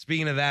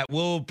 Speaking of that,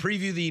 we'll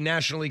preview the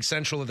National League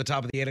Central at the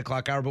top of the 8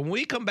 o'clock hour. But when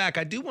we come back,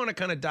 I do want to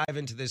kind of dive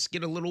into this,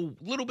 get a little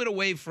bit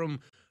away from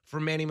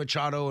Manny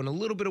Machado and a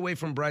little bit away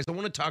from Bryce. I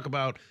want to talk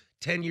about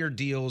 10-year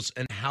deals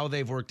and how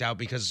they've worked out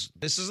because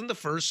this isn't the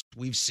first.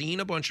 We've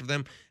seen a bunch of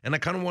them, and I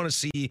kind of want to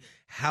see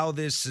how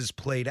this is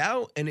played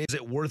out and is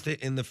it worth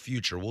it in the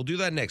future. We'll do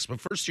that next.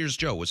 But first, here's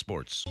Joe with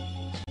sports.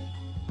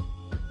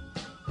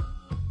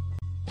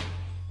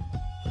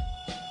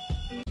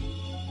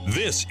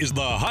 This is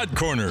the Hot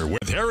Corner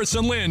with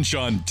Harrison Lynch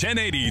on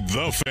 1080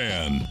 The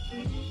Fan.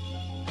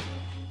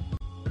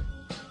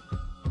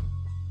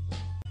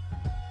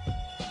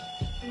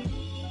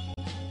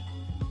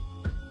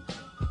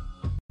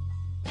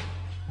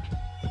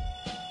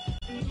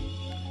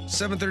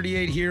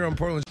 .38 here on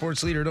Portland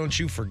Sports Leader. Don't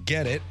you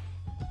forget it.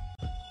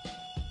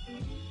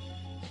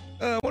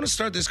 I want to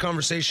start this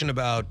conversation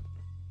about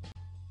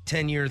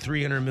 10-year,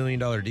 $300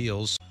 million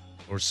deals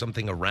or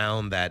something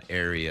around that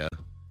area.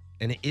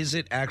 And is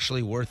it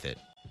actually worth it?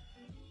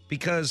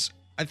 Because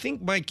I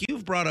think, Mike,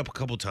 you've brought up a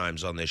couple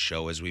times on this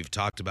show as we've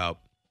talked about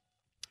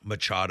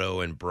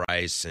Machado and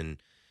Bryce, and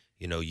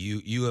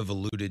you have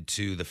alluded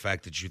to the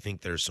fact that you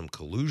think there's some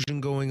collusion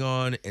going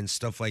on and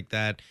stuff like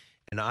that.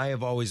 And I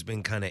have always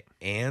been kind of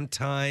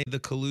anti the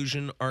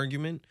collusion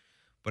argument,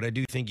 but I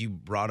do think you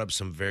brought up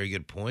some very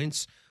good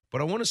points. But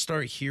I want to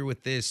start here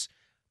with this.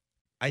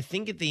 I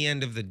think at the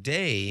end of the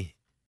day,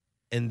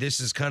 and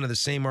this is kind of the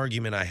same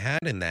argument I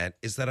had in that,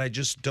 is that I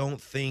just don't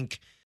think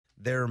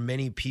there are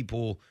many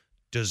people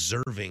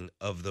deserving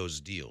of those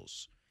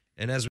deals.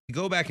 And as we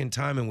go back in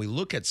time and we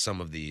look at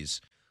some of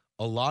these,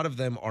 a lot of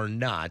them are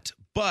not.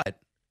 But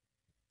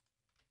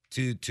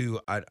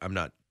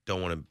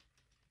don't want to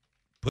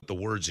put the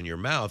words in your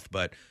mouth,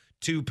 but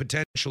to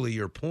potentially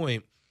your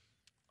point,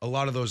 a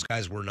lot of those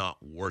guys were not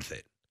worth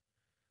it.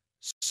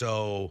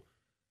 So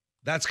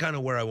that's kind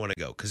of where I want to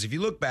go. Because if you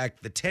look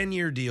back, the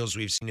 10-year deals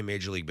we've seen in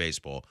Major League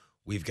Baseball,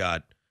 we've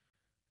got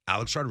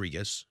Alex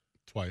Rodriguez.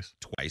 Twice.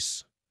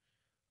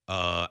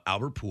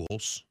 Albert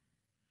Pujols.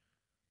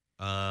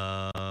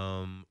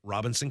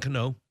 Robinson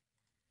Cano.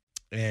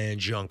 And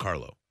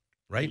Giancarlo.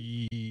 Right?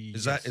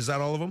 Yes. Is that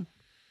all of them?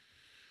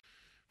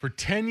 For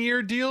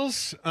 10-year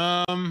deals,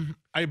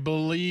 I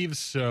believe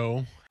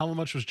so. How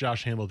much was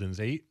Josh Hamilton's?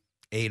 8?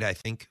 8, I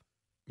think.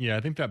 Yeah, I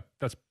think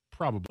that's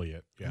probably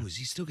it. Yeah. Ooh, is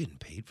he still getting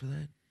paid for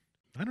that?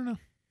 I don't know.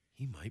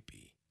 He might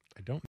be.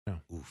 I don't know.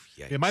 Oof,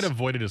 yeah. It might have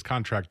voided his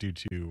contract due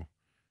to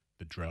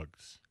the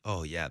drugs.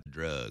 Oh, yeah, the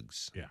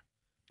drugs. Yeah.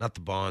 Not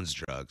the Bonds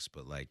drugs,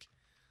 but like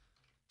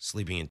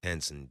sleeping in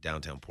tents in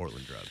downtown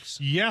Portland drugs.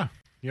 Yeah.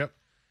 Yep.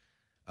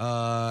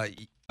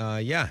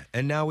 Yeah.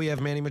 And now we have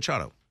Manny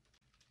Machado.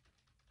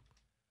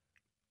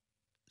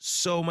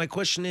 So my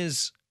question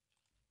is,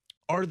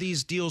 are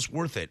these deals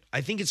worth it? I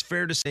think it's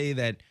fair to say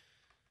that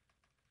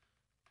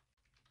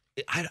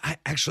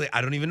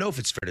I don't even know if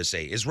it's fair to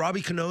say. Is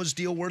Robbie Cano's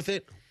deal worth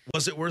it?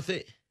 Was it worth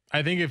it?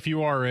 I think if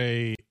you are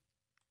a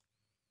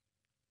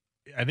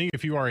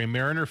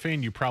Mariner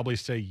fan, you probably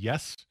say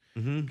yes,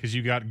 because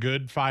you got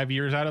good 5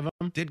 years out of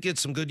them. Did get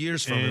some good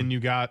years from him. And you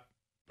got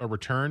a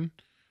return.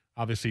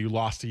 Obviously, you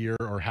lost a year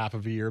or half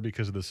of a year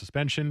because of the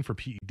suspension for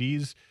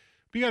PEDs.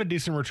 But you got a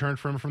decent return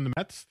from the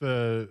Mets.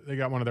 They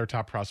got one of their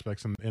top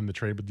prospects in the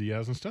trade with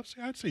Diaz and stuff.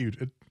 So I'd say it's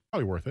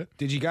probably worth it.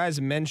 Did you guys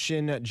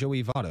mention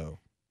Joey Votto?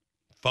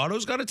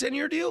 Votto's got a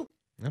 10-year deal?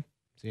 Yeah.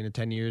 Seeing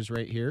 10 years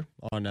right here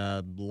on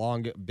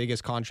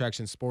biggest contracts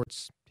in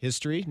sports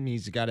history. And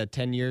he's got a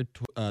 10-year,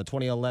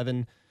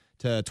 2011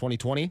 to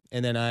 2020.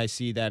 And then I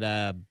see that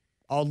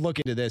I'll look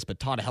into this, but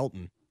Todd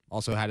Helton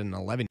also had an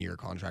 11-year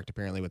contract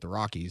apparently with the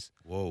Rockies.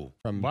 Whoa.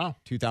 From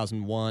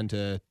 2001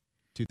 to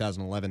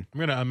 2011. I'm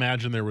going to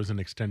imagine there was an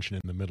extension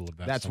in the middle of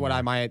that. That's somewhere. what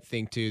I might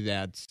think too.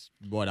 That's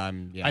what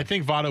I'm. Yeah. I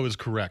think Votto is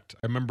correct.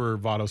 I remember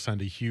Votto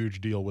signed a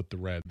huge deal with the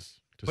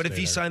Reds But if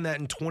he there. signed that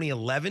in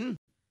 2011,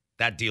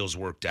 that deal's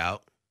worked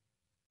out.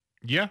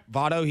 Yeah.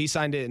 Votto, he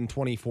signed it in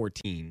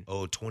 2014.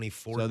 Oh,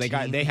 2014.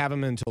 So they have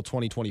him until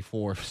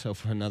 2024, so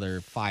for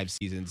another 5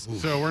 seasons.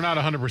 So we're not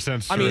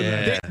 100% sure. I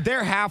mean,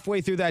 they're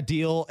halfway through that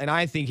deal, and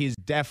I think he's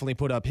definitely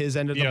put up his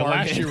end of the bargain.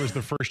 Last year was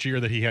the first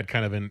year that he had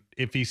kind of an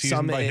iffy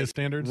season by his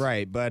standards.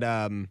 Right, but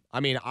I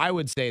mean, I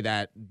would say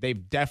that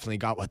they've definitely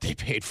got what they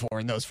paid for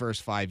in those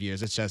first 5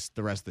 years. It's just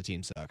the rest of the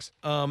team sucks.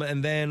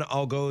 And then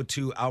I'll go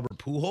to Albert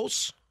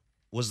Pujols.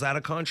 Was that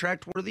a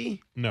contract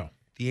worthy? No.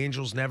 The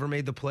Angels never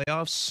made the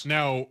playoffs.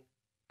 Now,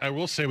 I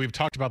will say we've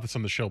talked about this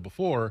on the show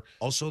before.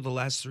 Also, the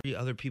last the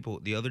other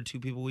 2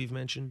 people we've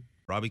mentioned,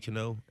 Robbie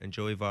Cano and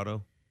Joey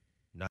Votto,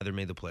 neither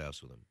made the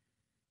playoffs with him.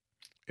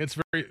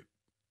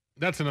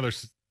 That's another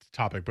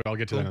topic, but I'll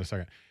get to that in a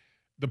second.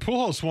 The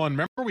Pujols one,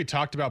 remember we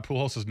talked about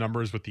Pujols'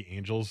 numbers with the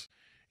Angels?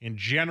 And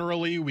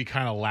generally, we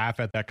kind of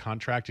laugh at that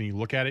contract, and you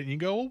look at it and you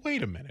go, well,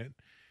 wait a minute.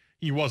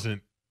 He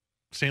wasn't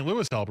St.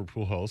 Louis Albert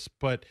Pujols,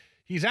 but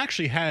he's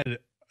actually had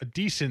a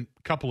decent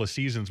couple of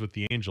seasons with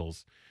the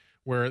Angels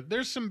where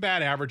there's some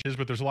bad averages,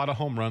 but there's a lot of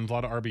home runs, a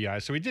lot of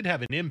RBIs. So he did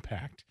have an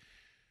impact.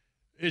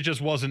 It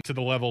just wasn't to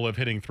the level of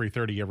hitting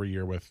 330 every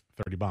year with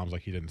 30 bombs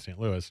like he did in St.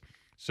 Louis.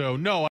 So,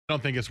 no, I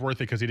don't think it's worth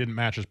it because he didn't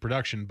match his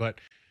production. But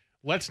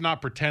let's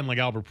not pretend like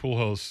Albert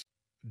Pujols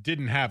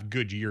didn't have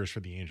good years for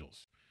the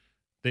Angels.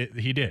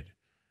 He did.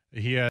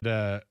 He had,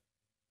 I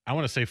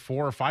want to say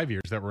 4 or 5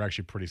 years that were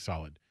actually pretty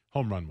solid,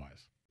 home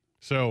run-wise.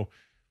 So,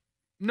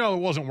 no, it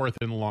wasn't worth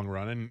it in the long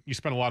run. And you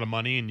spent a lot of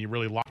money and you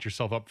really locked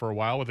yourself up for a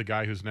while with a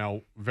guy who's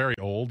now very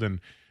old and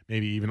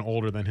maybe even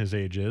older than his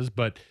age is.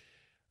 But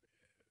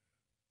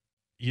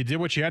you did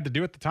what you had to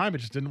do at the time. It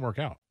just didn't work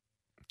out.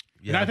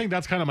 Yeah. And I think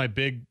that's kind of my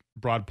big,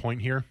 broad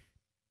point here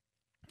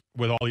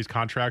with all these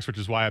contracts, which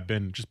is why I've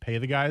been just pay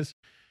the guys.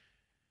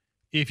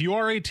 If you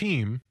are a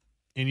team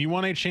and you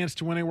want a chance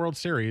to win a World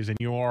Series and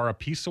you are a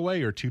piece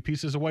away or 2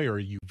 pieces away or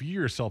you view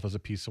yourself as a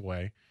piece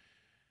away,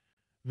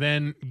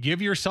 then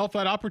give yourself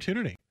that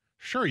opportunity.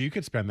 Sure, you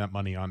could spend that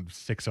money on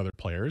 6 other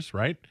players,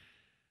 right?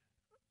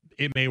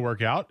 It may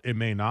work out. It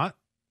may not.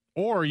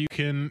 Or you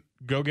can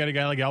go get a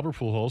guy like Albert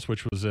Pujols,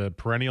 which was a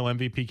perennial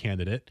MVP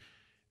candidate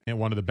and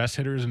one of the best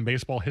hitters in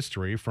baseball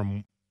history.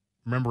 From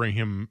remembering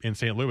him in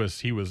St. Louis,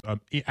 he was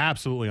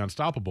absolutely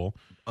unstoppable.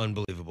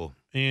 Unbelievable.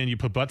 And you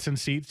put butts in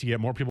seats, you get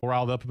more people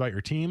riled up about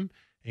your team,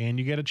 and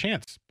you get a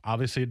chance.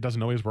 Obviously, it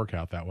doesn't always work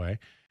out that way.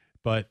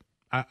 But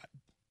the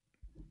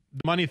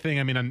money thing,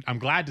 I mean, I'm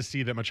glad to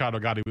see that Machado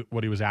got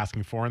what he was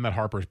asking for and that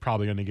Harper's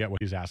probably going to get what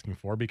he's asking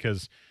for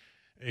because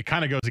it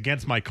kind of goes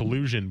against my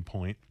collusion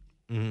point.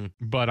 Mm-hmm.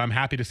 But I'm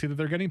happy to see that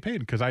they're getting paid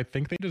because I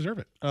think they deserve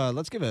it.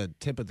 Let's give a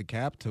tip of the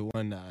cap to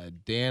one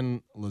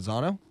Dan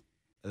Lozano,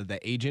 the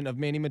agent of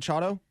Manny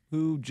Machado,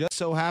 who just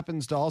so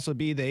happens to also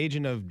be the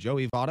agent of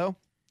Joey Votto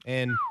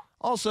and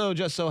also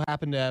just so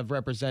happened to have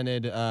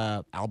represented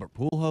Albert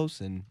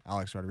Pujols and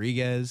Alex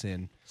Rodriguez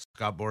and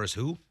Scott Boras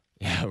who?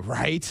 Yeah,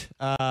 right.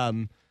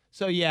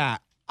 So, yeah,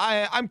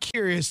 I'm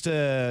curious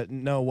to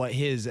know what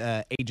his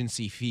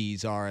agency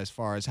fees are as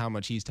far as how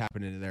much he's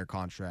tapping into their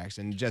contracts.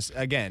 And just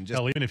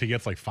even if he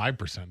gets like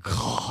 5%,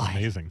 that's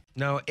amazing.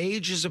 Now,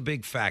 age is a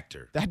big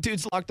factor. That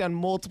dude's locked down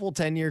multiple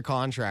 10-year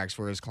contracts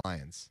for his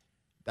clients.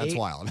 That's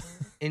wild.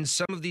 In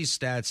some of these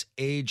stats,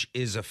 age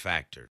is a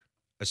factor,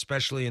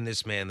 especially in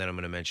this man that I'm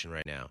going to mention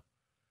right now.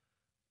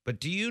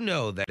 But do you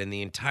know that in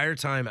the entire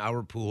time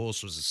Albert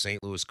Pujols was a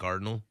St. Louis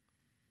Cardinal,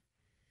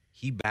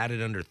 he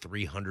batted under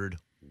 300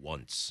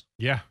 once.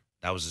 Yeah.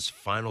 That was his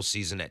final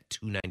season at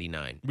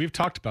 299. We've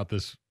talked about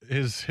this.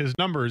 His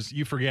numbers,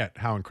 you forget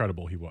how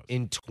incredible he was.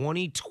 In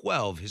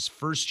 2012, his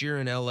first year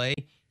in LA,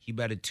 he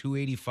batted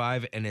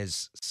 285 and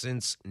has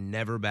since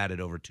never batted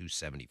over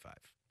 275.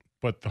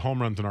 But the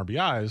home runs and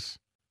RBIs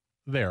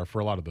there for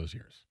a lot of those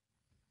years.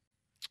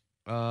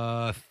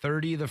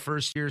 30 the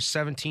first year,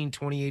 17,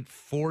 28,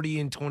 40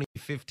 in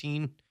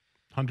 2015.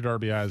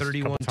 100 RBIs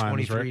 31, times,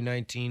 23, right?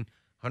 19.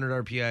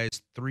 100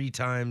 RPIs 3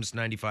 times,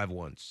 95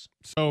 once.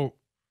 So,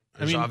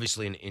 there's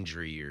obviously an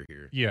injury year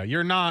here. Yeah,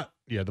 you're not.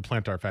 Yeah, the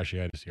plantar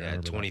fasciitis here. Yeah,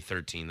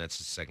 2013. That's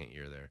his second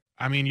year there.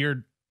 I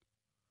mean,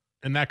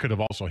 and that could have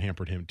also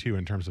hampered him too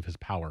in terms of his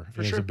power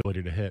and his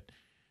ability to hit.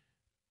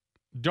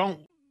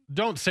 Don't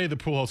say the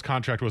Pujols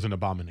contract was an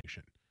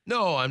abomination.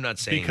 No, I'm not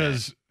saying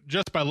because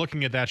just by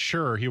looking at that,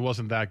 sure, he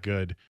wasn't that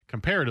good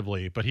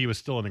comparatively, but he was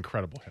still an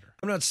incredible hitter.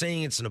 I'm not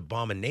saying it's an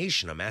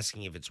abomination. I'm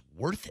asking if it's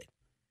worth it.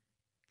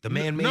 The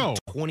man made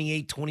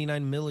 28,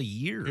 29 mil a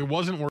year. It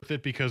wasn't worth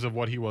it because of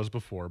what he was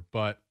before,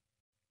 but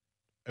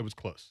it was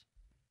close.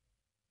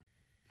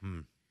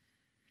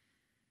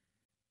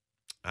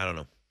 I don't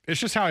know.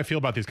 It's just how I feel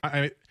about these.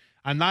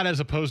 I'm not as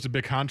opposed to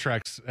big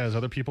contracts as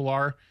other people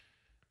are.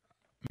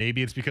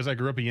 Maybe it's because I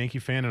grew up a Yankee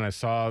fan and I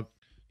saw...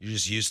 You're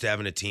just used to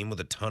having a team with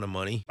a ton of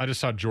money? I just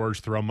saw George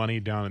throw money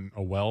down in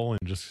a well and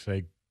just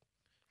say,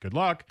 good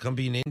luck. Come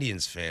be an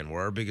Indians fan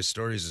where our biggest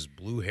stories is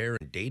blue hair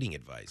and dating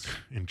advice.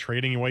 And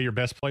trading away your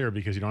best player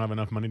because you don't have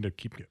enough money to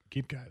keep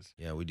guys.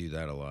 Yeah, we do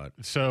that a lot.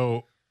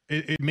 So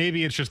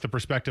maybe it's just the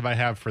perspective I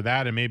have for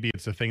that, and maybe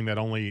it's a thing that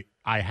only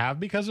I have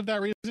because of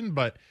that reason,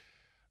 but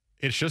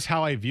it's just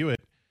how I view it.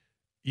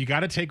 You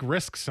got to take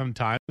risks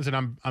sometimes, and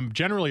I'm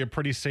generally a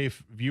pretty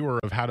safe viewer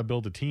of how to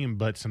build a team,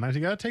 but sometimes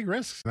you got to take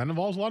risks, and that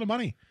involves a lot of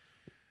money.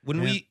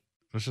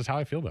 That's just how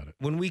I feel about it.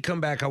 When we come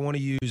back, I want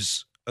to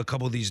use a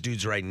couple of these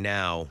dudes right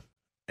now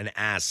and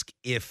ask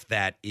if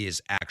that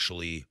is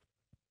actually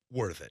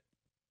worth it.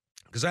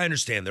 Because I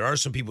understand there are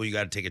some people you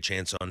got to take a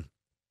chance on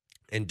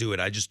and do it.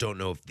 I just don't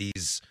know if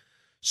these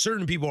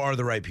certain people are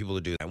the right people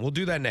to do that. And we'll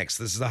do that next.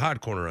 This is the Hot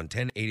Corner on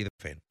 1080 The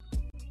Fan.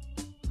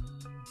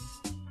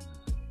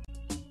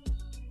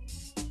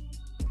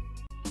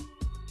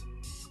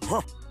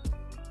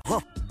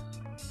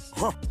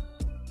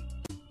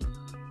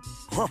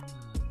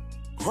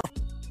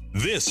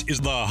 This is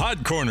the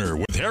Hot Corner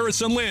with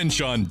Harrison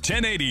Lynch on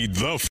 1080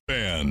 The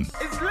Fan.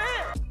 It's lit.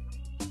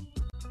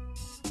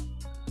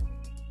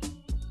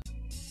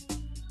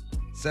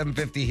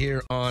 7:50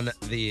 here on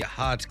the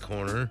Hot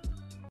Corner.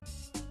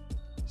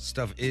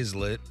 Stuff is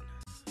lit.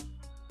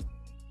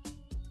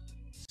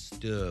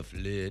 Stuff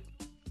lit.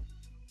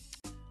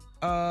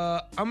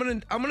 I'm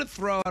gonna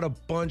throw out a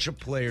bunch of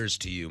players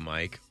to you,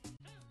 Mike.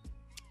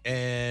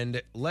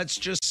 And let's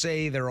just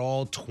say they're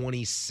all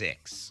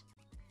 26.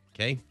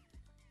 Okay?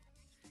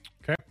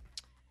 Okay.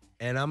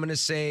 And I'm gonna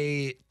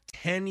say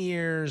 10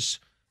 years,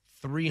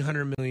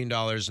 $300 million,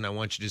 and I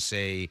want you to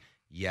say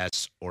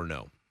yes or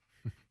no.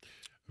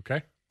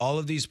 Okay. All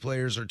of these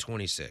players are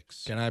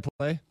 26. Can I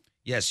play?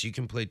 Yes, you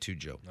can play too,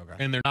 Joe. Okay.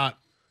 And they're not.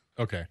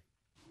 Okay.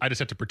 I just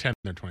have to pretend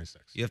they're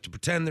 26. You have to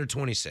pretend they're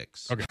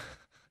 26. Okay.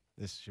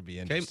 This should be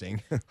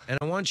interesting. And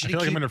I want you I to feel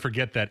like I'm going to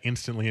forget that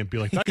instantly and be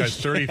like, that guy's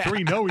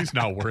 33. No, he's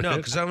not worth No, it.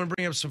 because I'm going to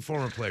bring up some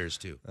former players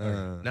too.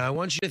 Now, I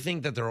want you to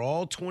think that they're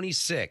all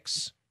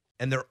 26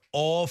 and they're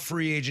all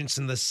free agents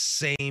in the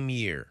same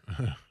year.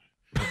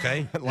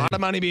 Okay? A lot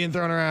of money being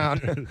thrown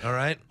around. All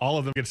right? All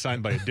of them get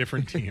signed by a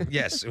different team.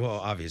 Yes, well,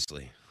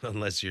 obviously,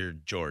 unless you're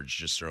George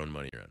just throwing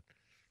money around.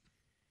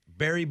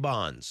 Barry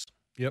Bonds,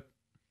 Yep.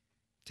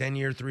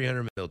 10-year,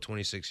 $300 million,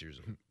 26 years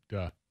old.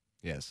 Duh.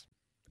 Yes.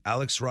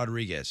 Alex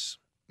Rodriguez.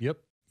 Yep.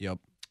 Yep.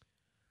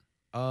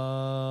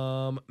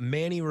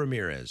 Manny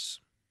Ramirez.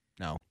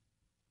 No.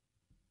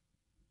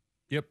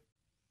 Yep.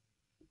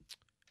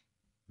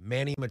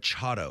 Manny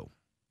Machado.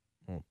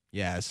 Well,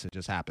 yes, it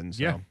just happens.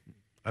 Yeah.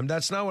 So.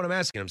 That's not what I'm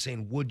asking. I'm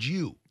saying, would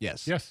you?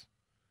 Yes. Yes.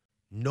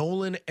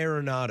 Nolan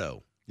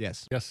Arenado.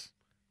 Yes. Yes.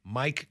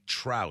 Mike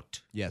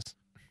Trout. Yes.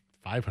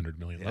 500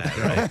 million. Yeah, Let's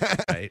go.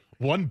 right, right.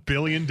 $1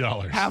 billion.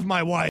 Have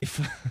my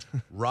wife.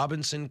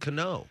 Robinson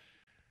Cano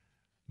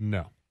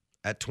No.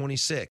 at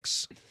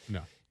 26.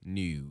 No.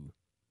 New.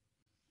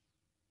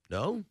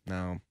 No?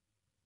 No.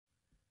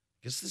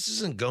 Guess this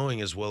isn't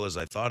going as well as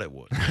I thought it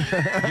would.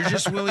 You're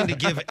just willing to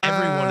give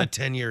everyone a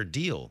 10-year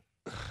deal.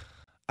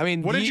 I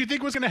mean, What did you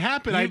think was going to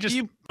happen?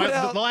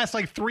 The last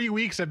 3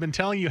 weeks I've been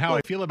telling you how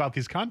I feel about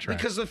these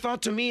contracts. Because the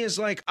thought to me is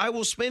like, I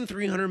will spend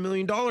 $300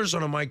 million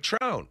on a Mike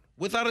Trout,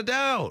 without a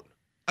doubt.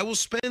 I will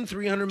spend $300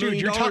 million.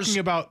 Dude, you're talking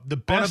about the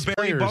best on a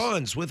Barry players.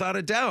 Bonds, without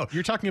a doubt.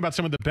 You're talking about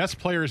some of the best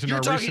players in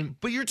recent.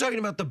 But you're talking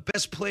about the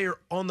best player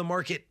on the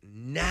market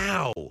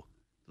now.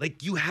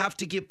 Like, you have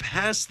to get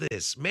past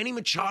this. Manny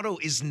Machado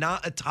is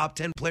not a top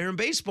 10 player in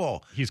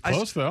baseball. He's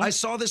close, though. I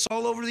saw this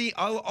all over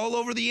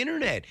the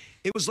internet.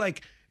 It was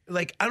like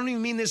I don't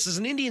even mean this as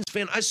an Indians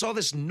fan. I saw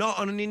this not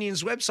on an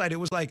Indians website. It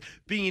was like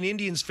being an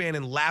Indians fan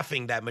and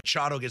laughing that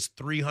Machado gets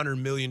 $300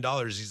 million.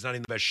 He's not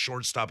even the best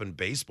shortstop in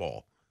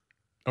baseball.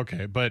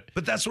 Okay, but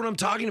that's what I'm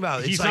talking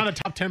about. He's not a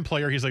top 10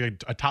 player. He's like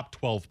a top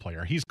 12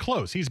 player. He's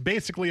close. He's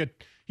basically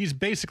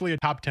a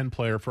top 10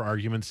 player for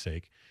argument's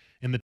sake.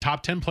 And the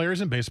top 10 players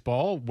in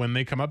baseball, when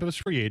they come up as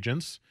free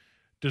agents,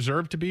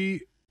 deserve to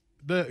be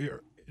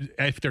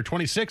if they're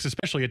 26,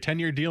 especially a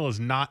 10-year deal is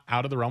not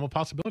out of the realm of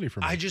possibility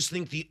for me. I just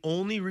think the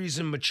only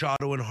reason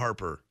Machado and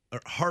Harper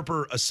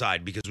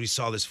aside, because we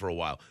saw this for a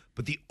while,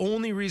 but the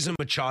only reason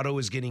Machado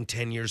is getting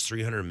 10 years,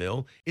 $300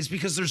 million is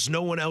because there's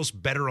no one else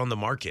better on the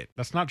market.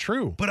 That's not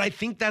true. But I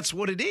think that's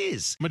what it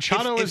is.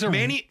 Machado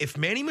if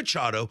Manny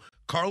Machado,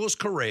 Carlos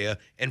Correa,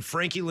 and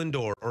Frankie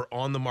Lindor are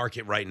on the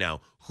market right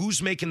now,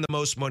 who's making the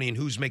most money and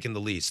who's making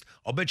the least?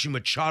 I'll bet you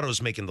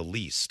Machado's making the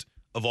least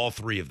of all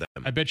three of them.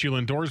 I bet you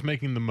Lindor's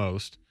making the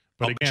most.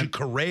 But I'll bet you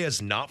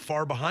Correa's not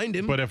far behind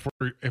him. But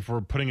if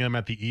we're putting them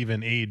at the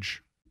even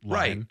age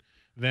line,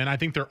 then I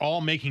think they're all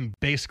making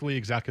basically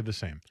exactly the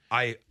same.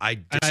 I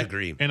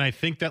disagree. And I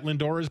think that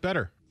Lindor is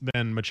better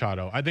than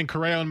Machado. I think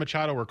Correa and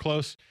Machado were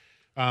close,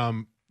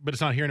 but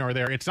it's not here nor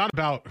there. It's not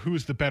about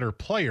who's the better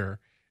player.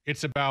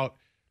 It's about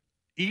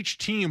each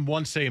team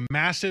wants a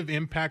massive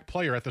impact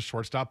player at the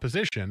shortstop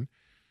position.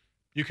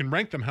 You can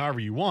rank them however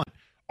you want.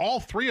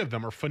 All three of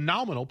them are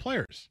phenomenal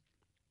players.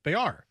 They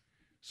are.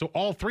 So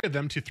all three of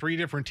them to three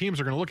different teams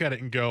are going to look at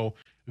it and go,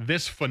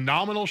 this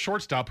phenomenal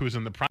shortstop who's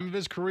in the prime of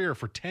his career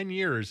for 10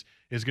 years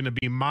is going to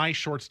be my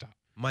shortstop.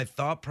 My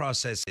thought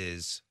process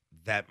is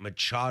that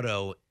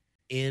Machado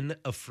in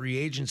a free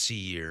agency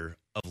year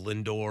of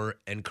Lindor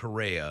and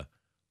Correa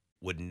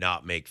would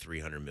not make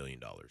 $300 million.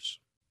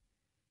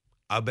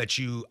 I bet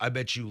you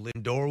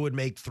Lindor would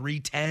make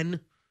 310,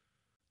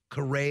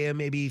 Correa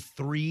maybe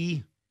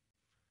 3,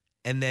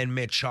 and then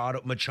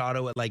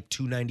Machado at like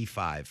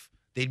 295.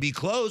 They'd be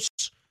close.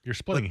 You're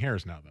splitting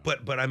hairs now, though.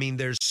 But I mean,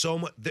 there's so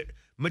much.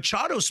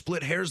 Machado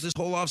split hairs this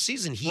whole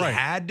offseason. He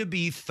had to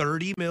be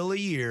 $30 million a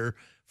year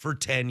for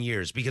 10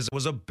 years because it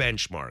was a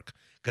benchmark.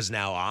 Because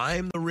now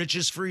I'm the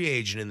richest free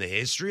agent in the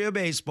history of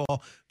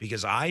baseball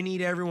because I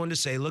need everyone to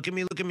say, look at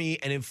me, look at me.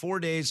 And in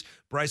 4 days,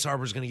 Bryce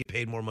Harper's going to get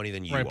paid more money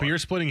than you are. But you're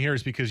splitting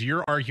hairs because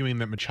you're arguing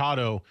that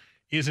Machado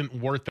isn't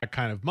worth that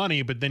kind of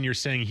money, but then you're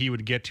saying he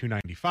would get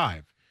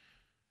 $295.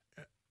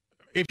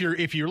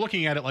 If you're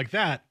looking at it like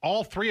that,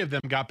 all three of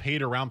them got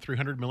paid around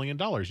 $300 million.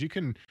 You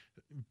can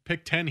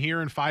pick 10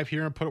 here and 5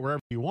 here and put it wherever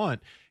you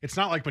want. It's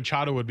not like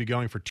Machado would be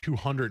going for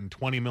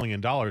 $220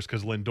 million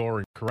because Lindor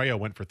and Correa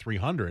went for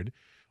 $300.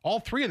 All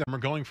three of them are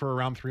going for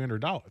around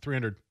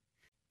 $300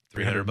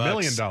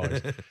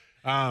 million.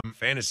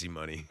 Fantasy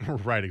money.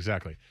 Right,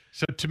 exactly.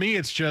 So to me,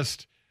 it's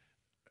just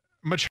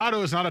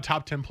Machado is not a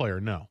top 10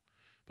 player, no.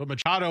 But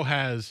Machado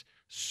has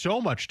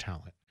so much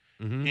talent,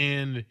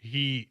 and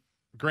he,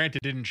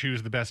 granted, didn't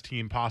choose the best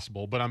team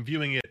possible, but I'm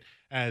viewing it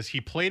as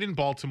he played in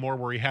Baltimore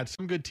where he had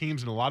some good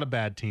teams and a lot of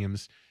bad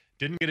teams,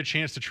 didn't get a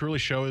chance to truly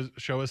show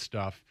his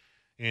stuff,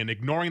 and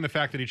ignoring the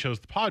fact that he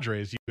chose the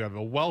Padres, you have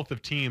a wealth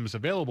of teams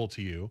available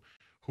to you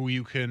who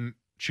you can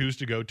choose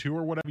to go to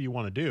or whatever you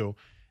want to do.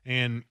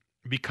 And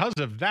because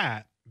of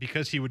that,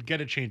 because he would get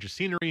a change of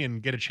scenery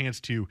and get a chance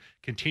to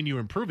continue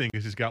improving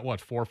because he's got,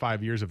 4 or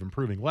 5 years of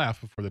improving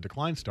left before the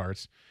decline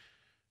starts,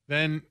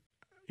 then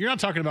you're not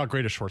talking about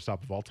greatest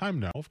shortstop of all time.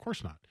 No, of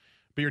course not.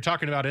 But you're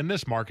talking about in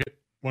this market,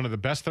 one of the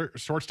best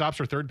shortstops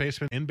or third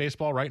baseman in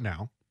baseball right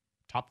now,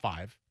 top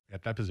 5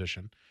 at that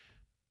position.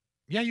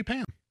 Yeah, you pay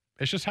him.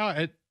 It's just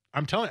how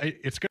I'm telling you,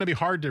 it's going to be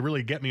hard to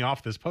really get me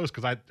off this post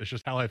because it's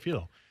just how I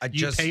feel.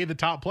 You pay the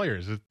top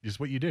players is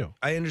what you do.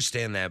 I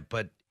understand that,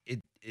 but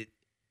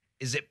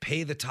is it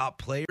pay the top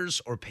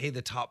players or pay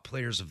the top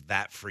players of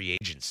that free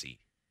agency?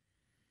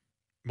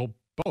 Well,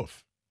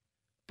 both.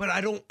 But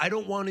I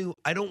don't want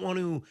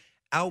to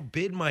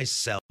outbid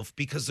myself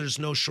because there's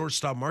no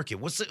shortstop market.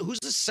 Who's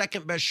the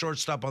second best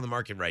shortstop on the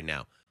market right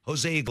now?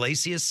 Jose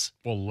Iglesias?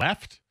 Well,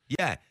 left?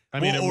 Yeah. I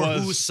mean,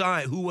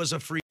 who was a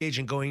free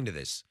agent going into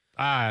this?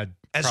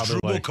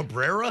 Asdrubal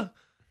Cabrera?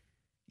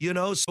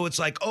 So it's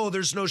like,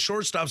 there's no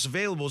shortstops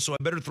available, so I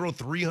better throw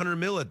 $300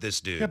 million at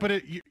this dude. Yeah,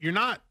 but you're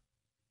not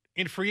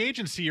in free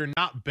agency. You're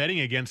not betting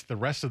against the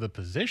rest of the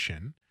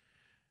position.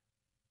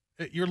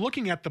 You're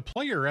looking at the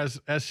player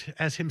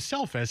as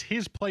himself, as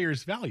his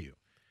player's value.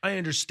 I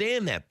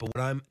understand that, but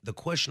the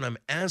question I'm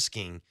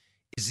asking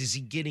is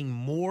he getting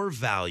more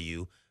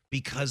value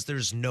because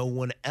there's no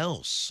one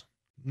else?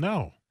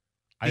 No,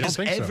 I don't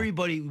think so.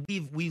 Everybody,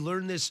 we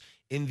learned this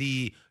in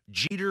the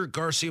Jeter,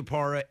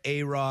 Garciaparra,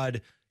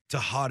 A-Rod,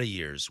 Tejada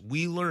years.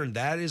 We learned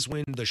that is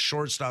when the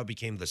shortstop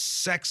became the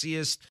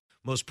sexiest,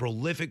 most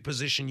prolific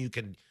position you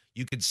could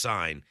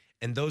sign,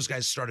 and those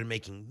guys started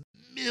making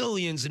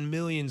millions and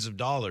millions of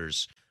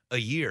dollars a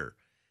year,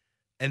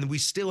 and we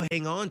still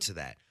hang on to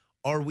that.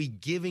 Are we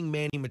giving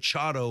Manny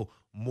Machado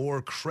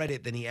more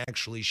credit than he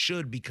actually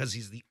should because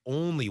he's the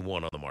only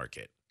one on the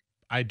market?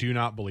 I do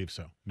not believe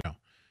so, no.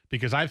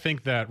 Because I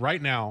think that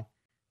right now,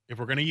 if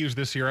we're going to use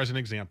this year as an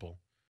example,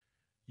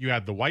 you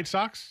had the White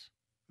Sox,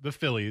 the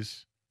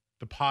Phillies,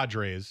 the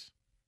Padres,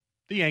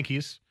 the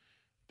Yankees,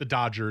 the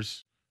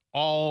Dodgers,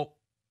 all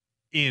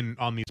in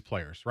on these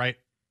players, right?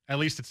 At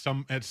least at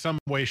some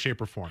way,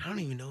 shape, or form. I don't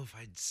even know if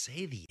I'd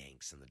say the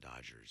Yanks and the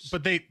Dodgers.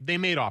 But they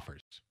made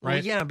offers, right?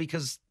 Well, yeah,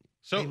 because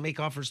they make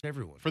offers to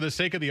everyone. For the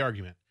sake of the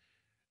argument,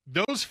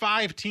 those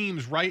 5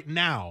 teams right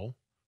now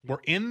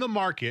were in the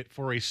market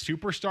for a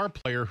superstar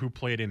player who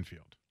played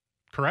infield,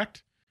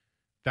 correct?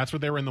 That's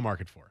what they were in the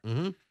market for.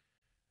 Mm-hmm.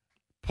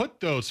 Put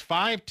those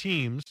 5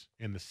 teams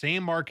in the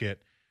same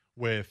market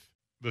with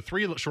the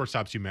 3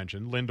 shortstops you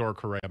mentioned, Lindor,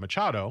 Correa,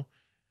 Machado.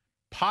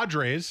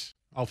 Padres,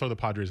 I'll throw the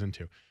Padres in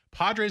too.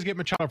 Padres get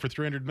Machado for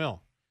 $300 million.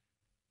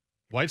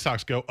 White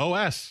Sox go,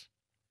 OS.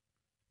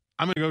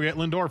 I'm going to go get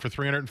Lindor for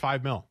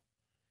 $305 million.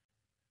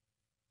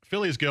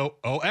 Phillies go,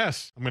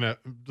 OS. I'm going to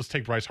just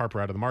take Bryce Harper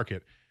out of the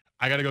market.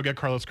 I got to go get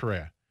Carlos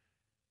Correa.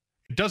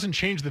 It doesn't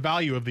change the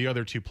value of the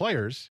other 2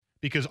 players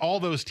because all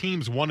those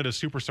teams wanted a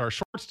superstar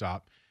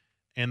shortstop,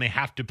 and they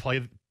have to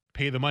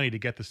pay the money to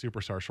get the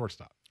superstar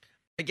shortstop.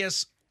 I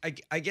guess I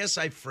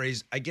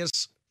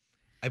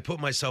put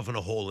myself in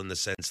a hole in the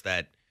sense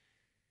that,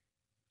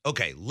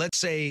 okay, let's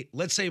say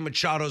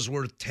Machado's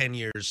worth 10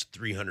 years,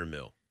 $300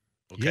 million.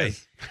 Okay.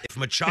 Yes. If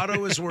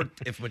Machado is worth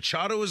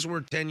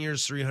 10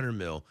 years, $300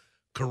 million,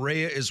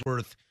 Correa is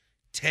worth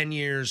 10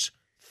 years,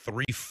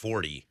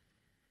 $340,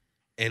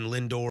 and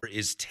Lindor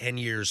is 10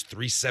 years,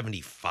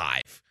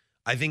 $375.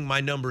 I think my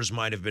numbers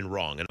might have been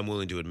wrong, and I'm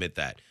willing to admit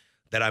that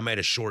I might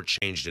have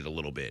shortchanged it a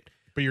little bit.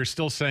 But you're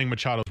still saying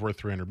Machado's worth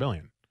 $300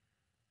 million.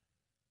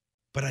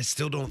 But I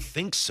still don't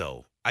think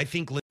so. I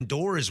think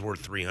Lindor is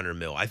worth $300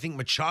 million. I think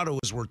Machado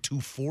is worth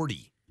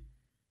 $240.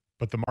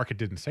 But the market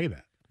didn't say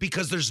that.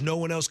 Because there's no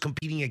one else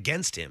competing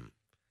against him.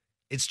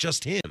 It's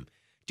just him.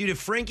 Dude, if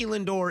Frankie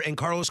Lindor and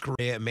Carlos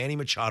Correa and Manny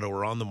Machado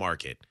are on the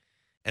market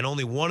and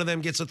only one of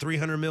them gets a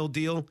 $300 million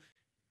deal,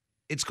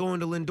 it's going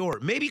to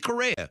Lindor. Maybe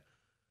Correa,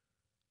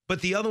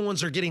 but the other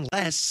ones are getting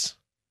less.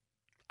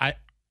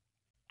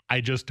 I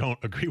just don't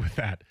agree with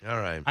that. All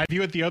right. I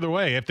view it the other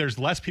way. If there's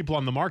less people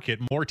on the market,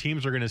 more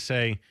teams are going to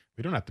say,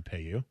 we don't have to pay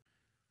you.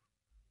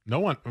 No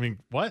one, I mean,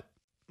 what?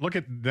 Look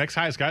at the next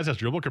highest guys. That's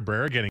Dribble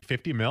Cabrera getting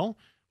 $50 million.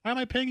 Why am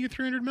I paying you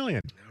 $300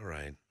 million? All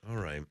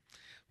right.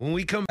 When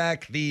we come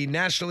back, the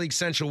National League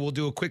Central, we'll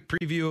do a quick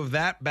preview of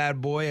that bad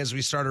boy as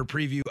we start our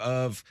preview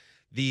of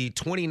the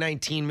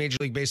 2019 Major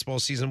League Baseball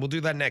season. We'll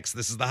do that next.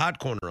 This is the Hot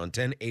Corner on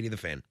 1080 The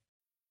Fan.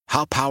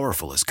 How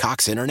powerful is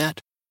Cox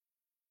Internet?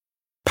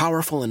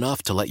 Powerful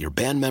enough to let your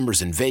band members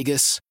in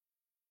Vegas,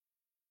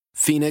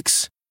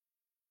 Phoenix,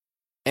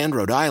 and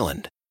Rhode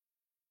Island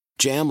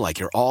jam like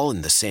you're all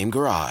in the same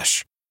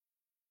garage.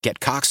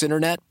 Get Cox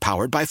Internet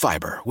powered by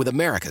fiber with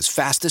America's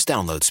fastest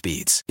download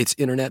speeds. It's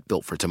internet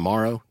built for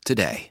tomorrow,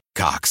 today.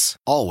 Cox,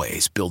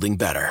 always building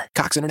better.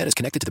 Cox Internet is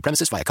connected to the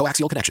premises via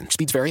coaxial connection.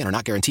 Speeds vary and are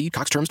not guaranteed.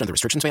 Cox terms and other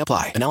restrictions may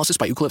apply. Analysis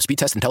by Ookla of Speed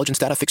Test Intelligence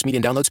data. Fixed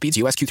median download speeds.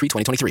 US Q3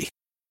 2023.